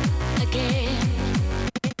down again.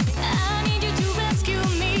 I need you to rescue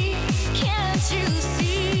me, can't you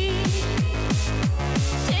see?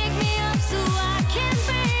 Take me up so I can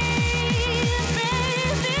breathe,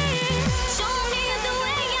 baby. Show me the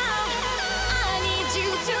way out. I need you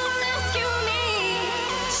to rescue me.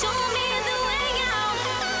 Show me the way out.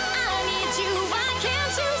 I need you, why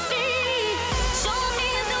can't you see? Show me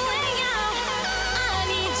the way out. I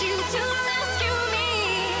need you to rescue me.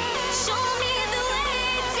 Show me the way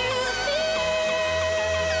to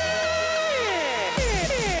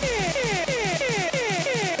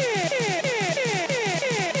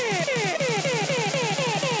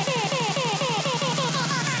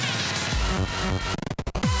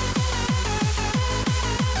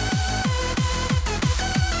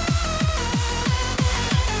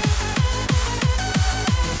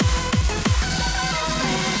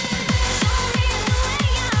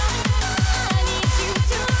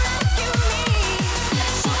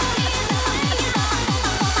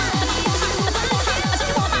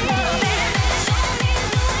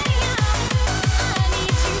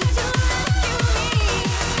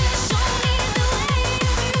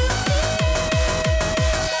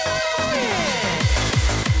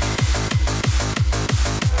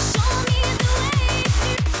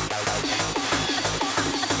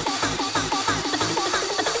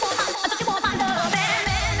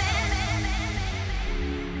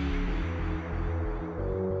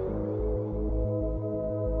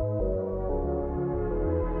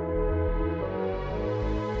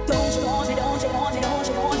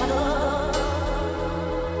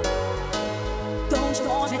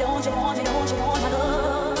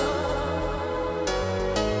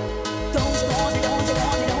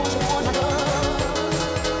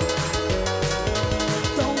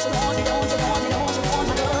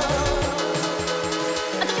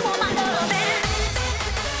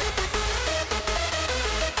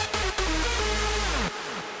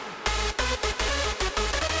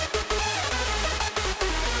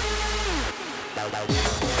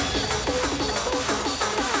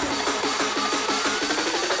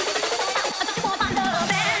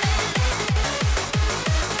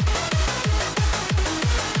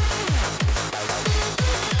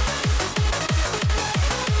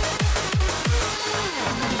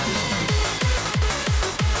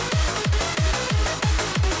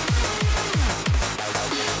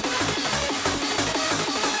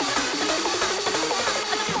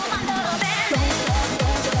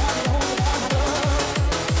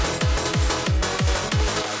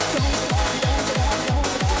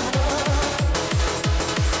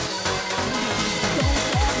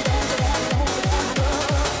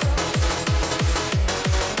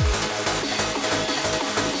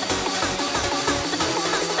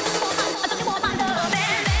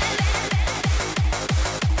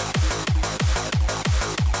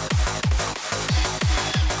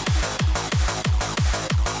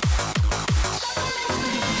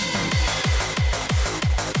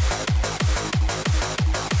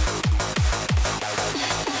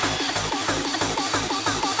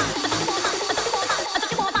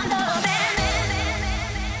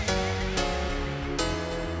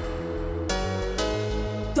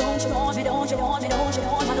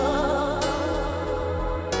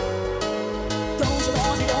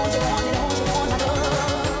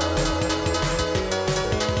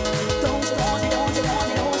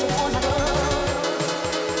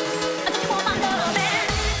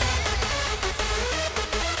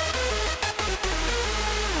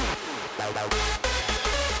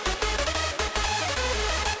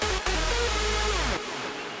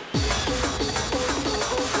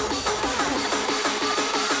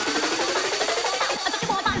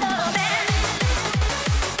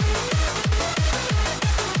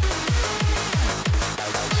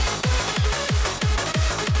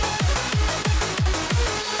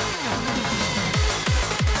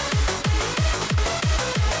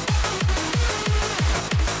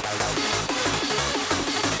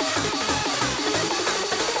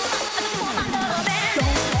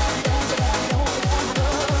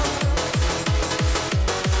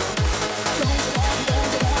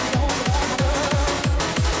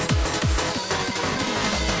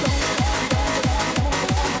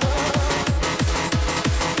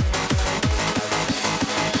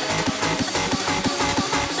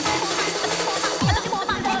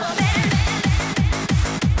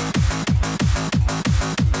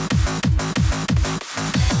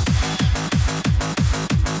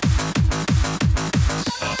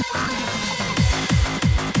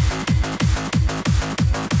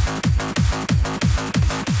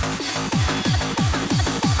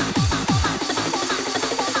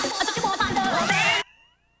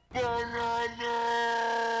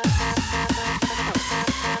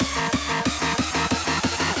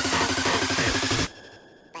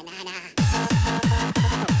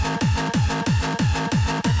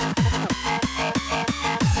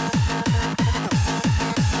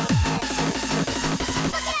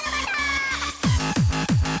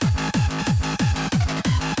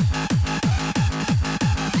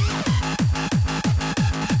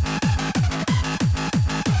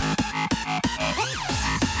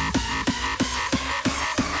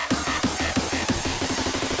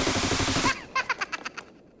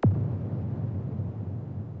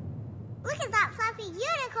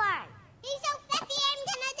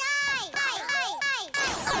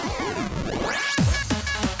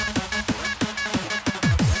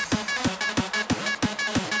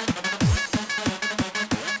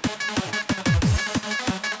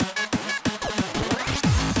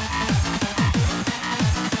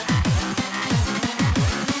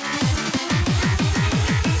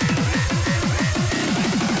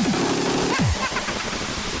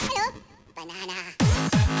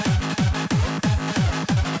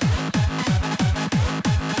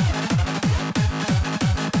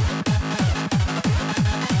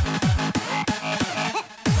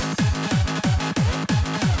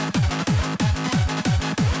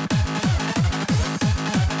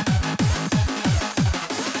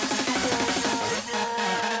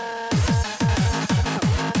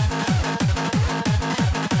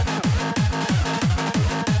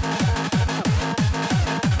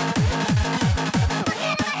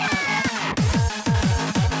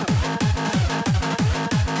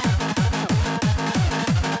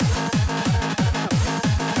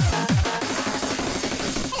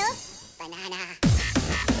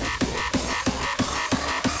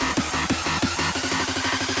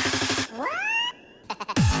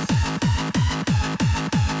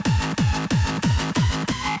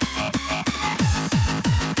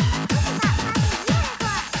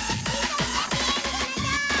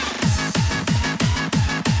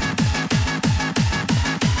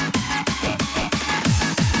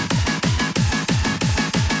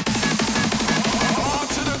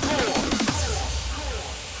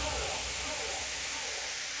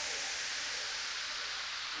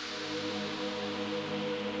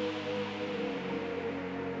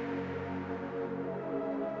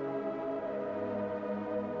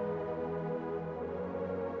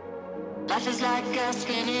life is like a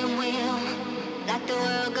spinning wheel, like the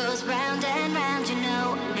world goes round and round, you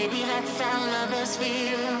know. Maybe that's how lovers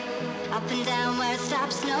feel. Up and down where it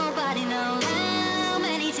stops, nobody knows. How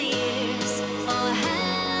many tears, or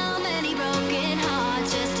how many broken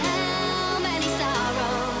hearts, just how many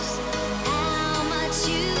sorrows, how much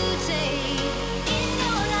you take in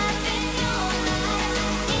your life, in your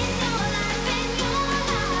life, in your life, in your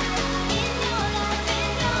life, in your life, in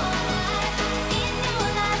your life, in your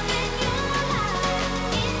life, in your life,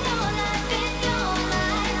 in your life, in your life,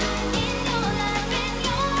 in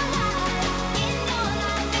your life, in your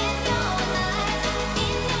life, in your life, in your life,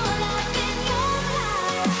 in your life, in your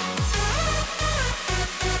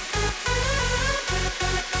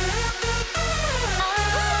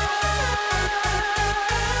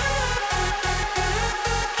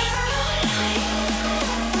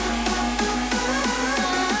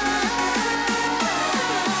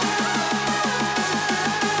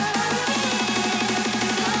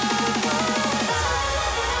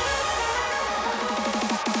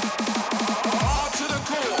Hard to the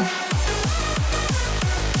core.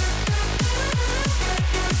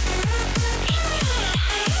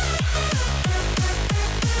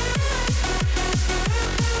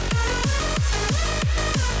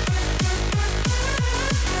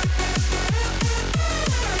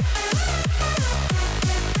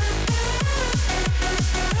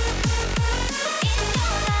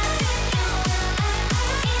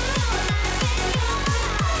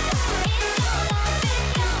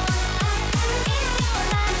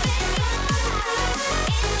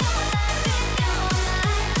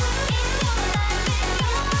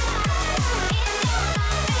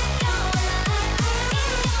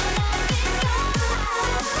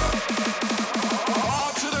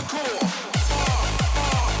 Hard to the core.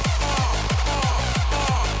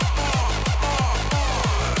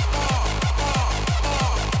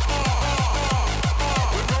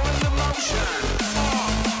 We're going the motion.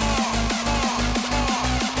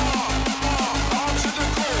 Hard to the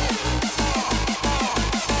core.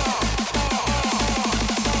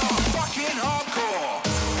 Fucking hardcore.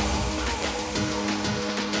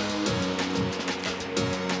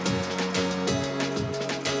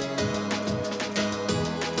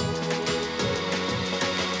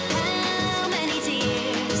 How many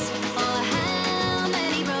tears, or how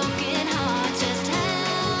many broken hearts, just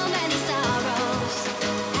how many sorrows,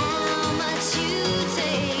 how much you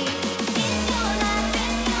take in your life,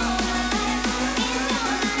 in your life, in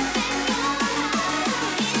your life, in your life,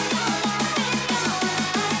 in your life, in your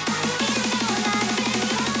life, in your life,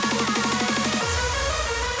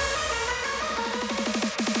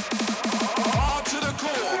 Hard to the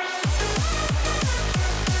core.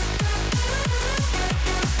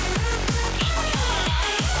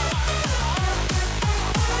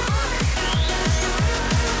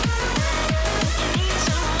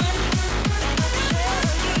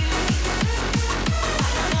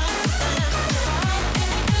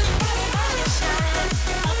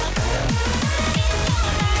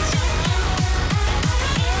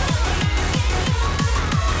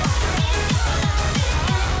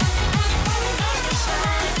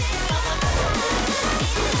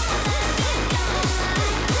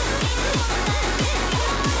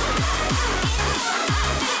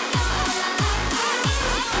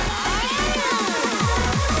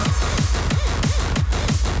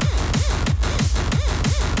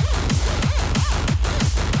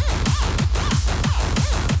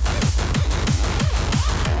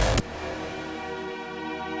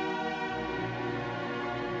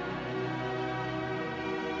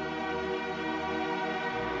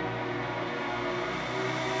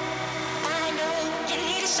 I know you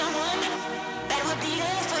needed someone that would be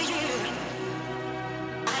there for you.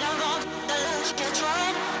 I don't want the love you're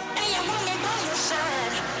trying, and you want me by your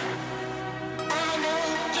side. I know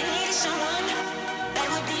you needed someone that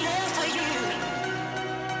would be there for you.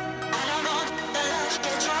 I don't want the love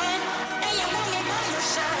you're trying, and you want me by your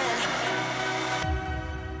side.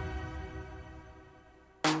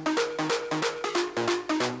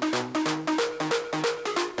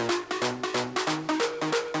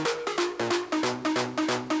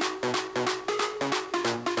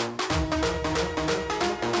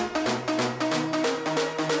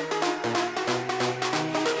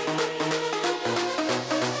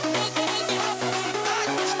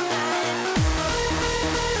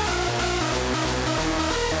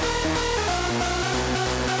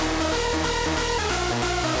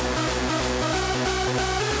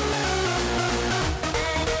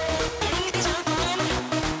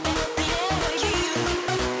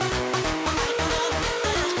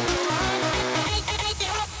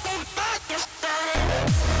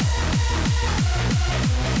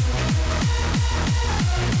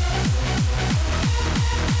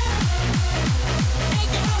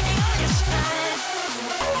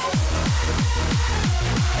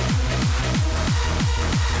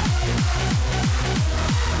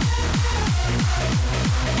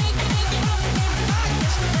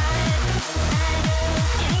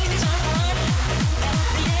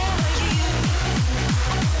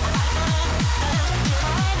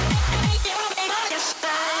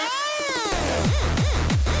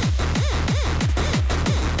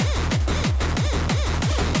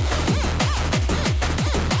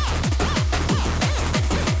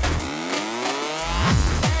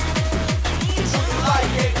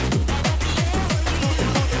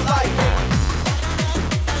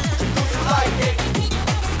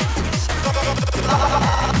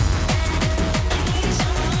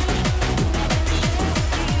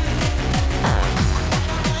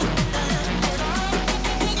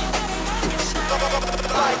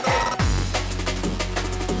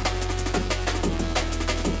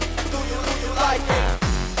 like it?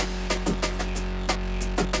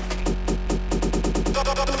 Do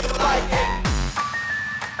you like it?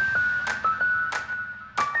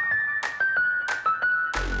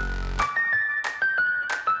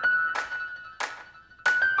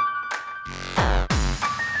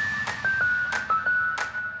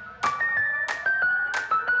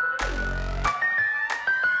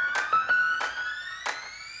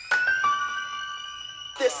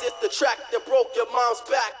 This is the track that broke your mom's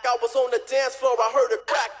back. I was on the dance floor, I heard it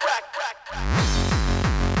crack, crack, crack, crack.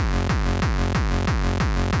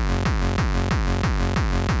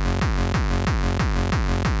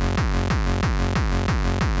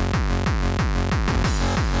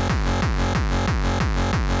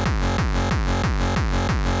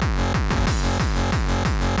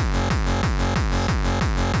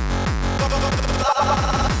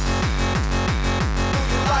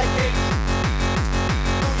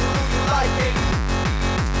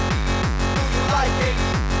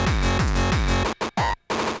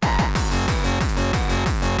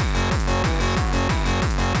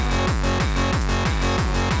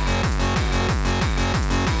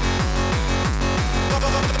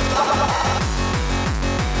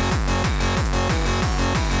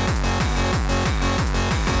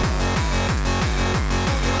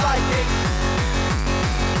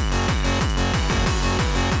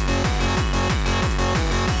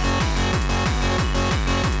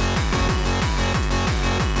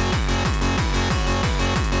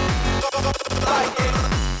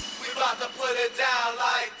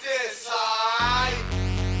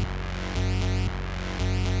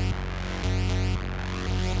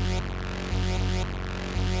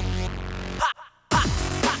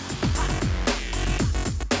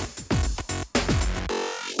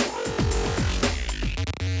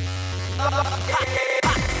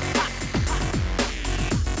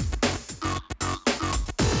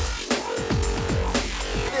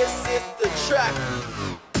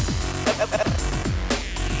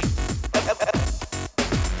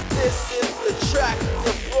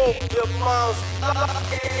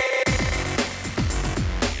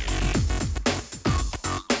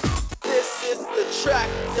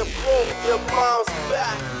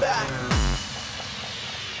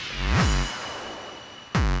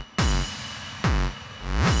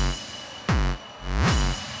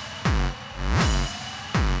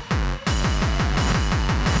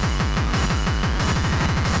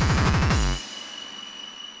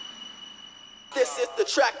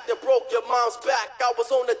 Track that broke your mom's back. I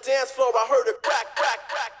was on the dance floor, I heard it crack, crack,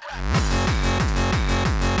 crack,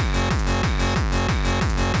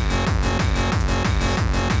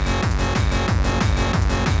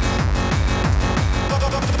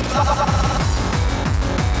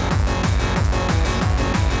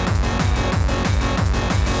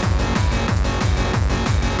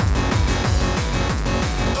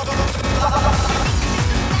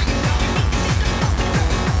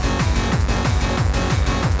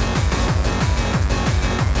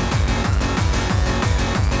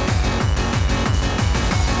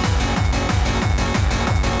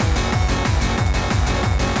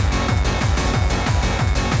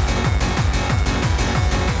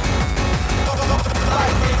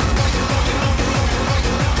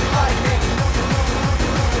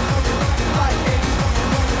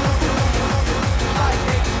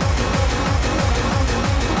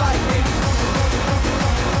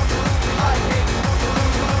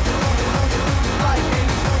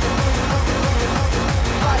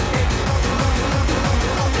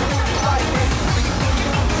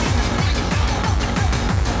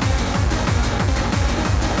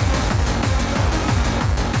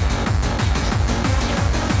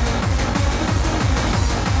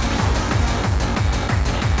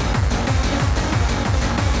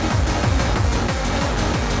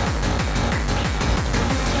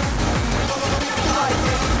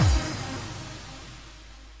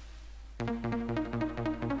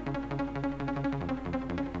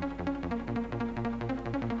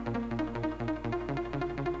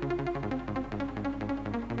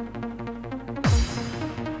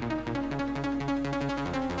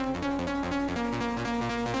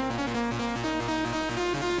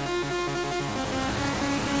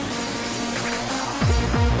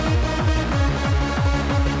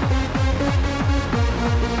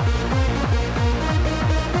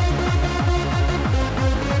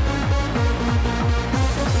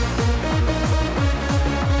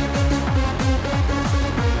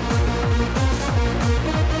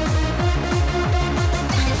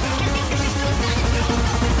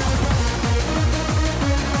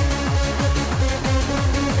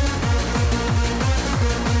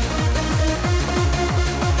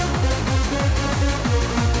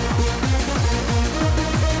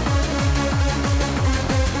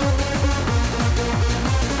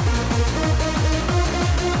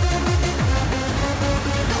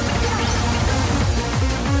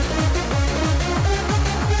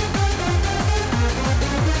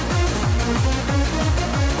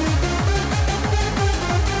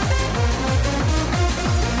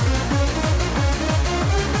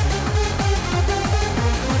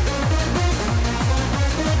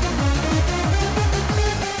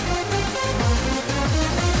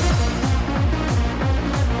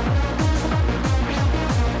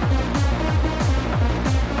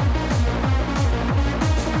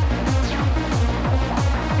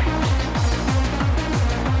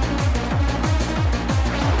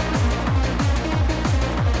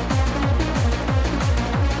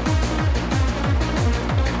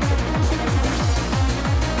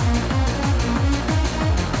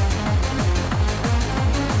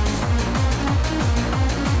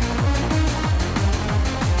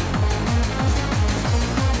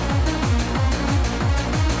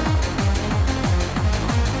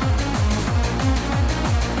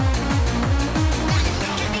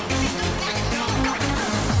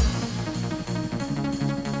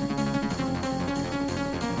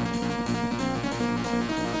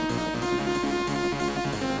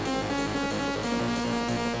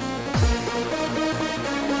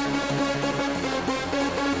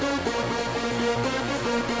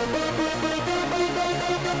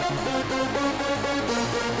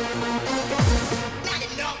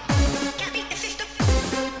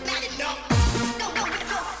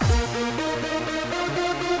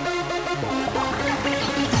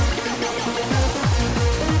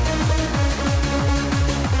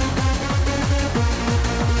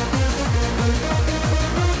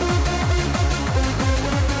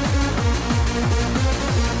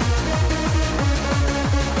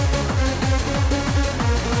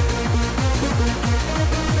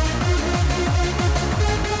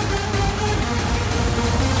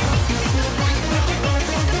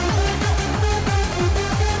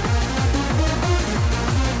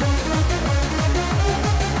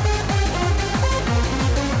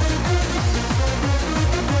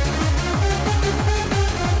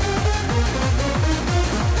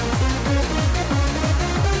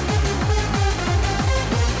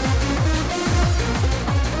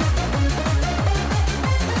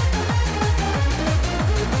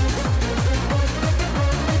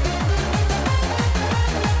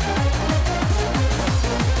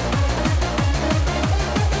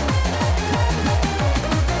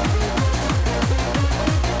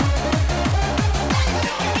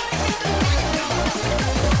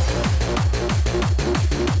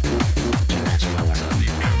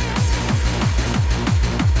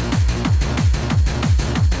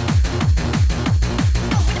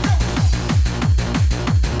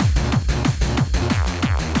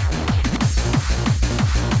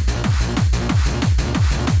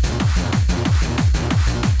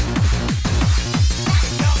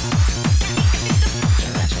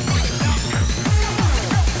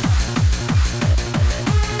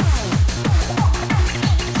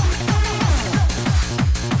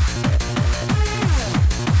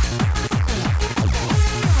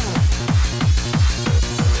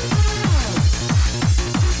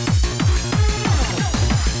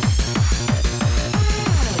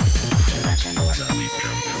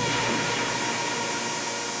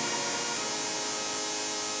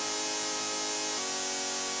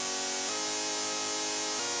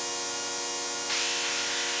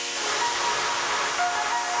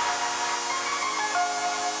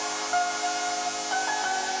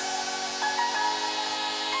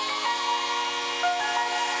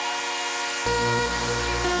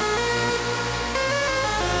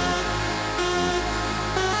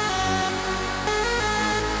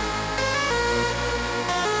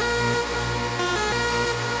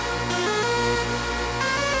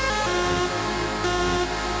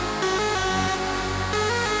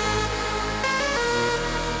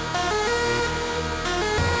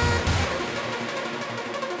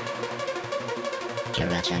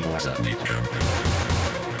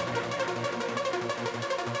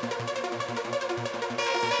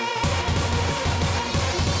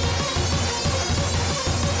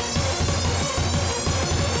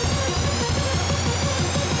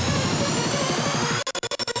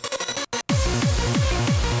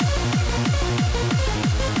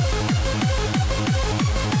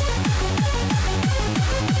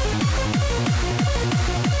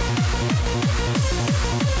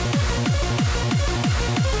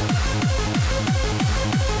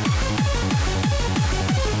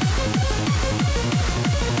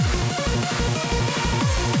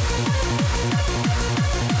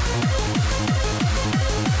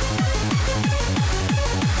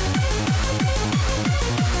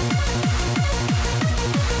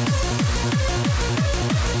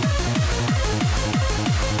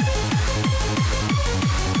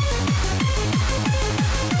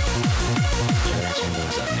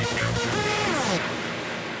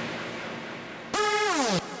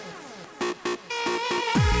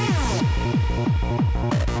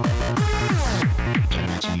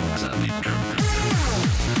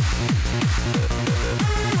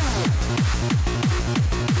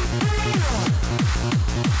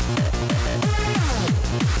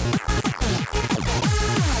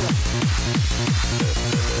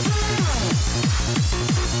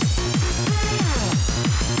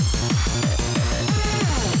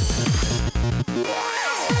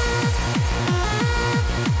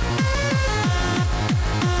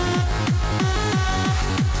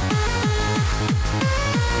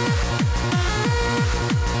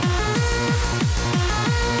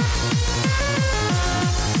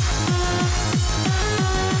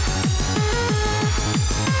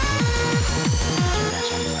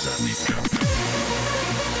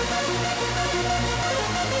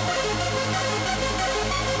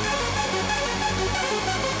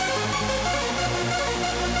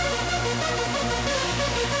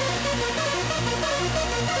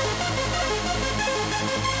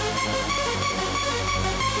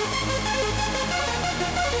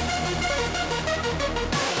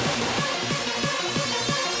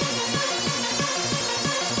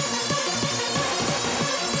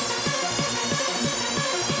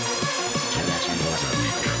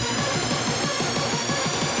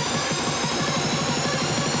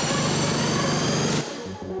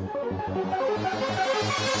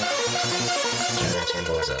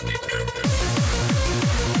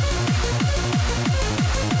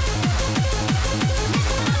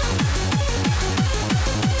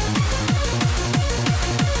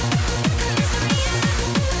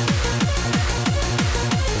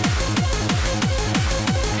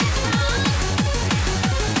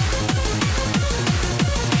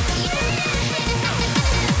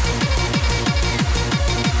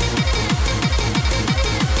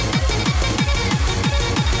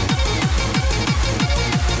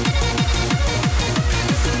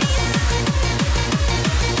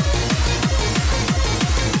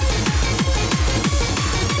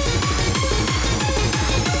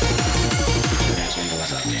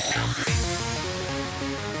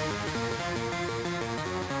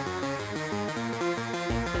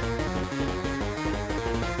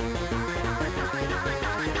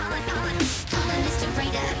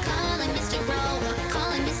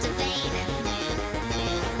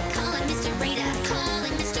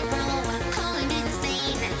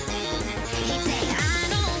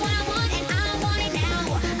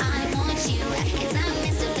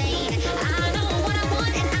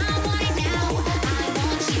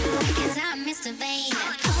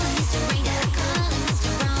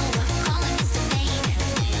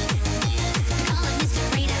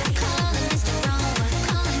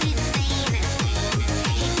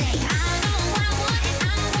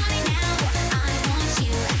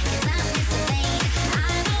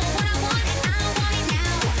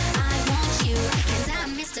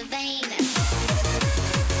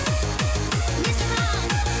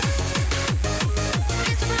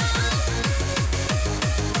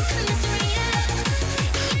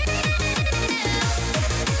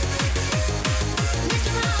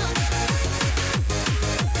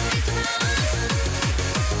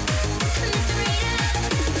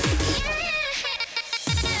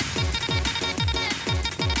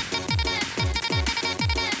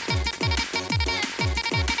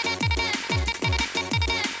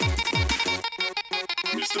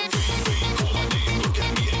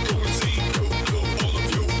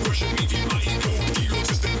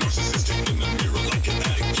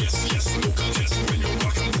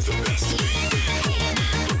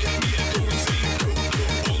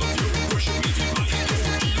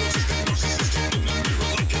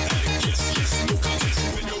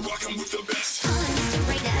 With the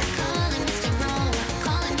best.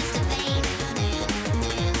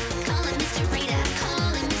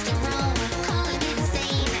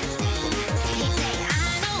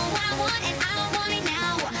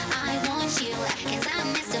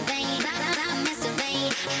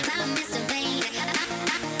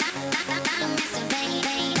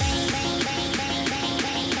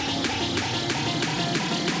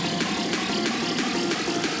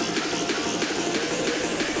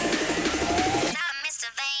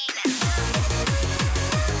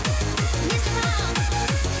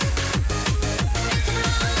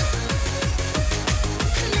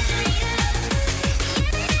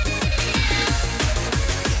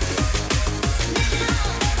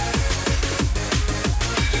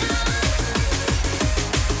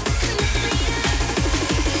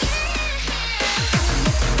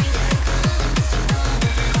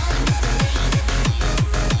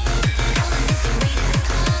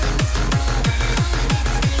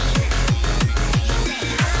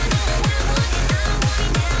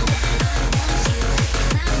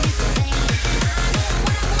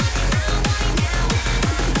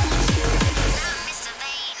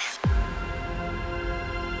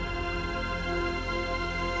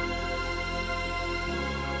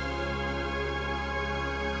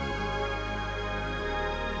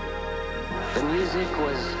 The music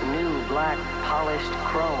was new, black, polished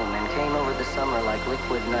chrome and came over the summer like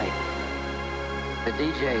liquid night. The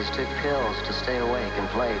DJs took pills to stay awake and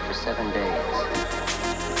played for 7 days.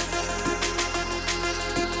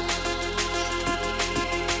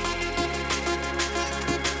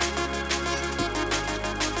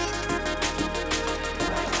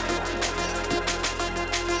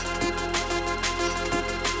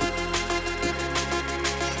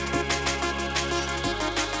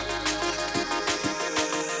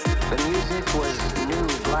 Was new,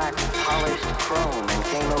 black, polished chrome and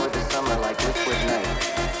came over the summer like liquid night.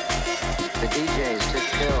 The DJs took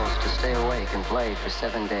pills to stay awake and played for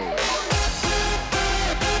 7 days.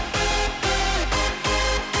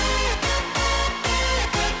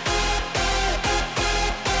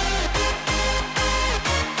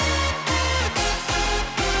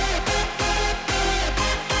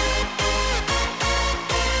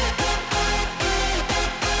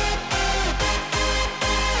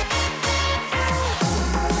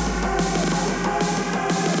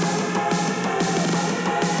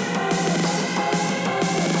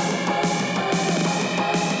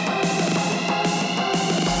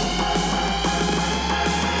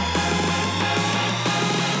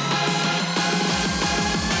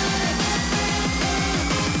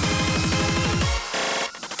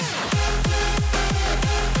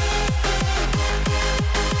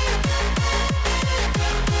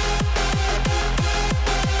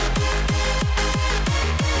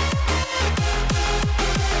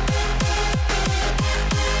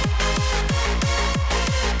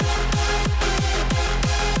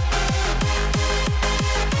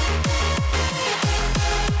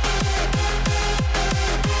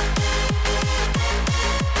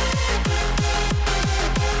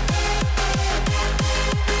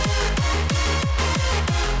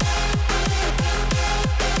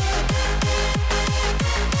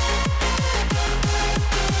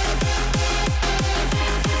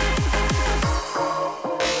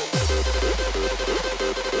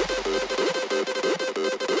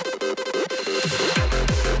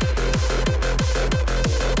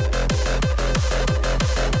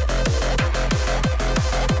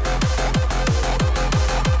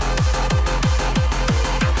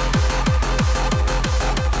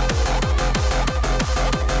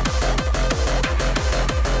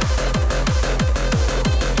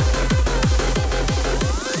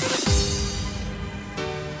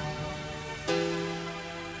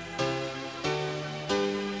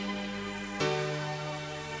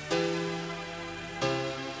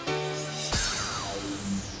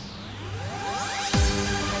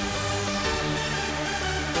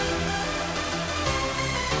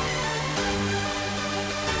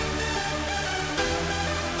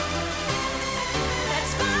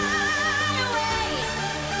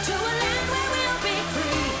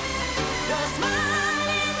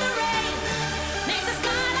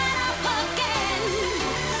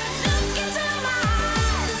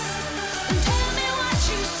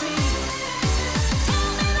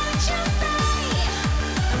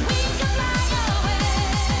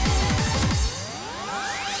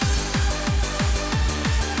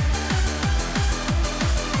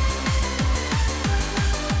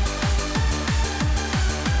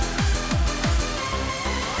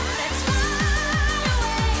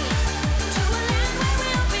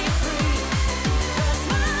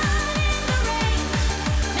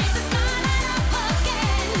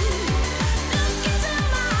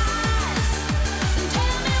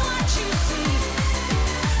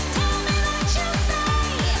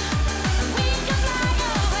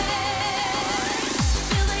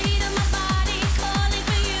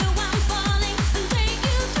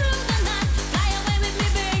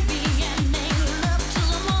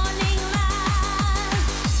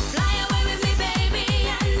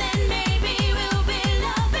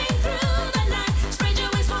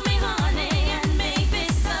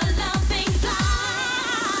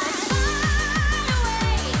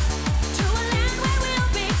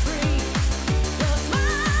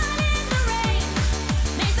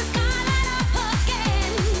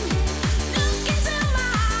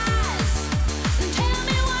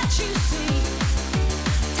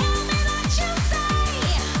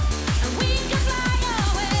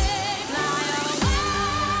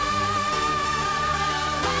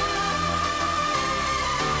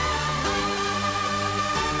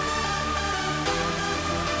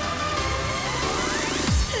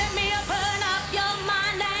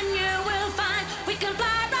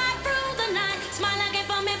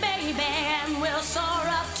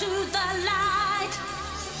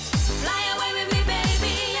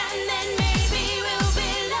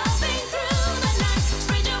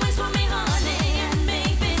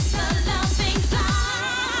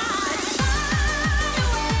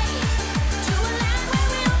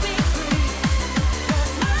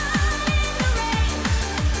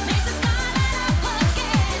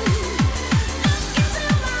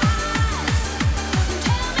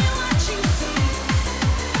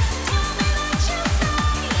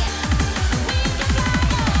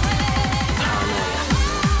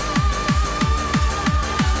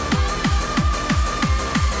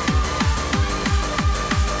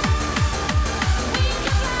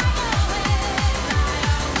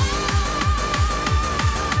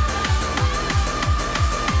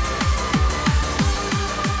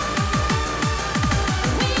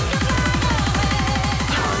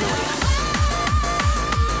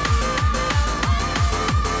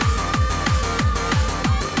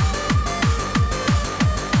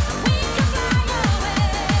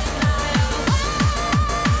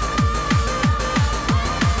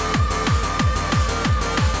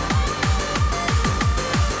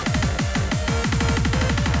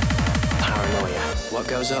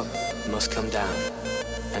 goes up must come down,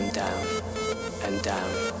 and down, and down.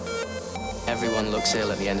 Everyone looks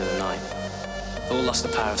ill at the end of the night. All lost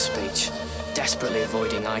the power of speech, desperately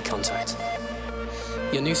avoiding eye contact.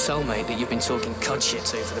 Your new soulmate that you've been talking cud shit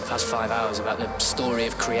to for the past 5 hours about the story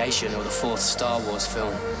of creation or the 4th Star Wars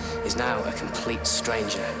film is now a complete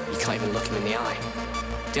stranger. You can't even look him in the eye.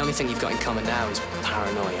 The only thing you've got in common now is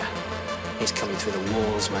paranoia. He's coming through the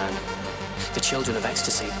walls, man. The children of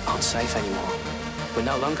ecstasy aren't safe anymore. We're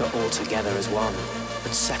no longer all together as one,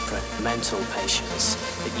 but separate mental patients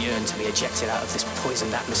that yearn to be ejected out of this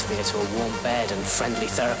poisoned atmosphere to a warm bed and friendly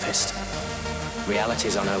therapist.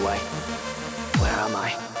 Reality's on her way. Where am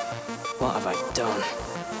I? What have I done?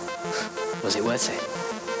 Was it worth it?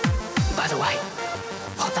 By the way,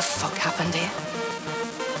 what the fuck happened here?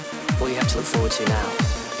 All you have to look forward to now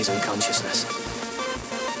is unconsciousness.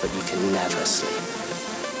 But you can never sleep.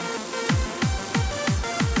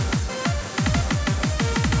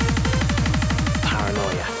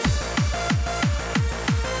 Paranoia.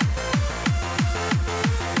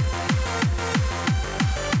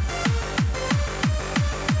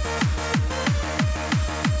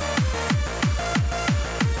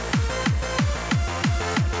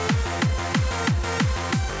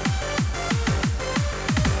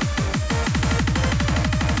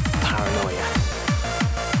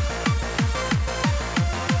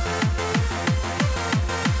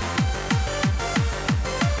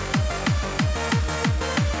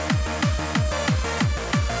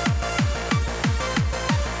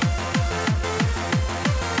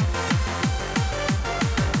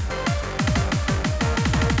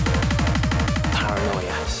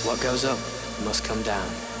 Goes up must come down,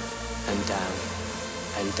 and down,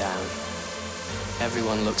 and down.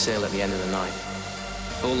 Everyone looks ill at the end of the night.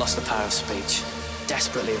 All lost the power of speech,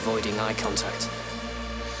 desperately avoiding eye contact.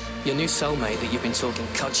 Your new soulmate that you've been talking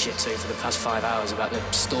cud shit to for the past 5 hours about the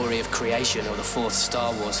story of creation or the 4th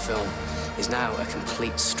Star Wars film is now a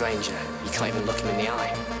complete stranger. You can't even look him in the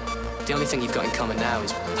eye. The only thing you've got in common now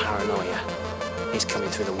is paranoia. He's coming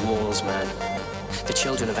through the walls, man. The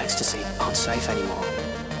children of ecstasy aren't safe anymore.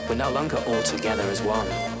 We're no longer all together as one,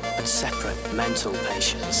 but separate mental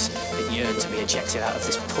patients that yearn to be ejected out of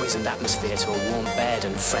this poisoned atmosphere to a warm bed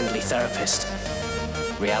and friendly therapist.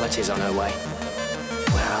 Reality's on her way.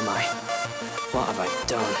 Where am I? What have I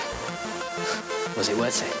done? Was it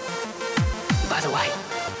worth it? By the way,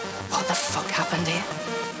 what the fuck happened here?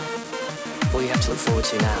 All you have to look forward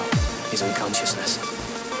to now is unconsciousness.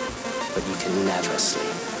 But you can never sleep.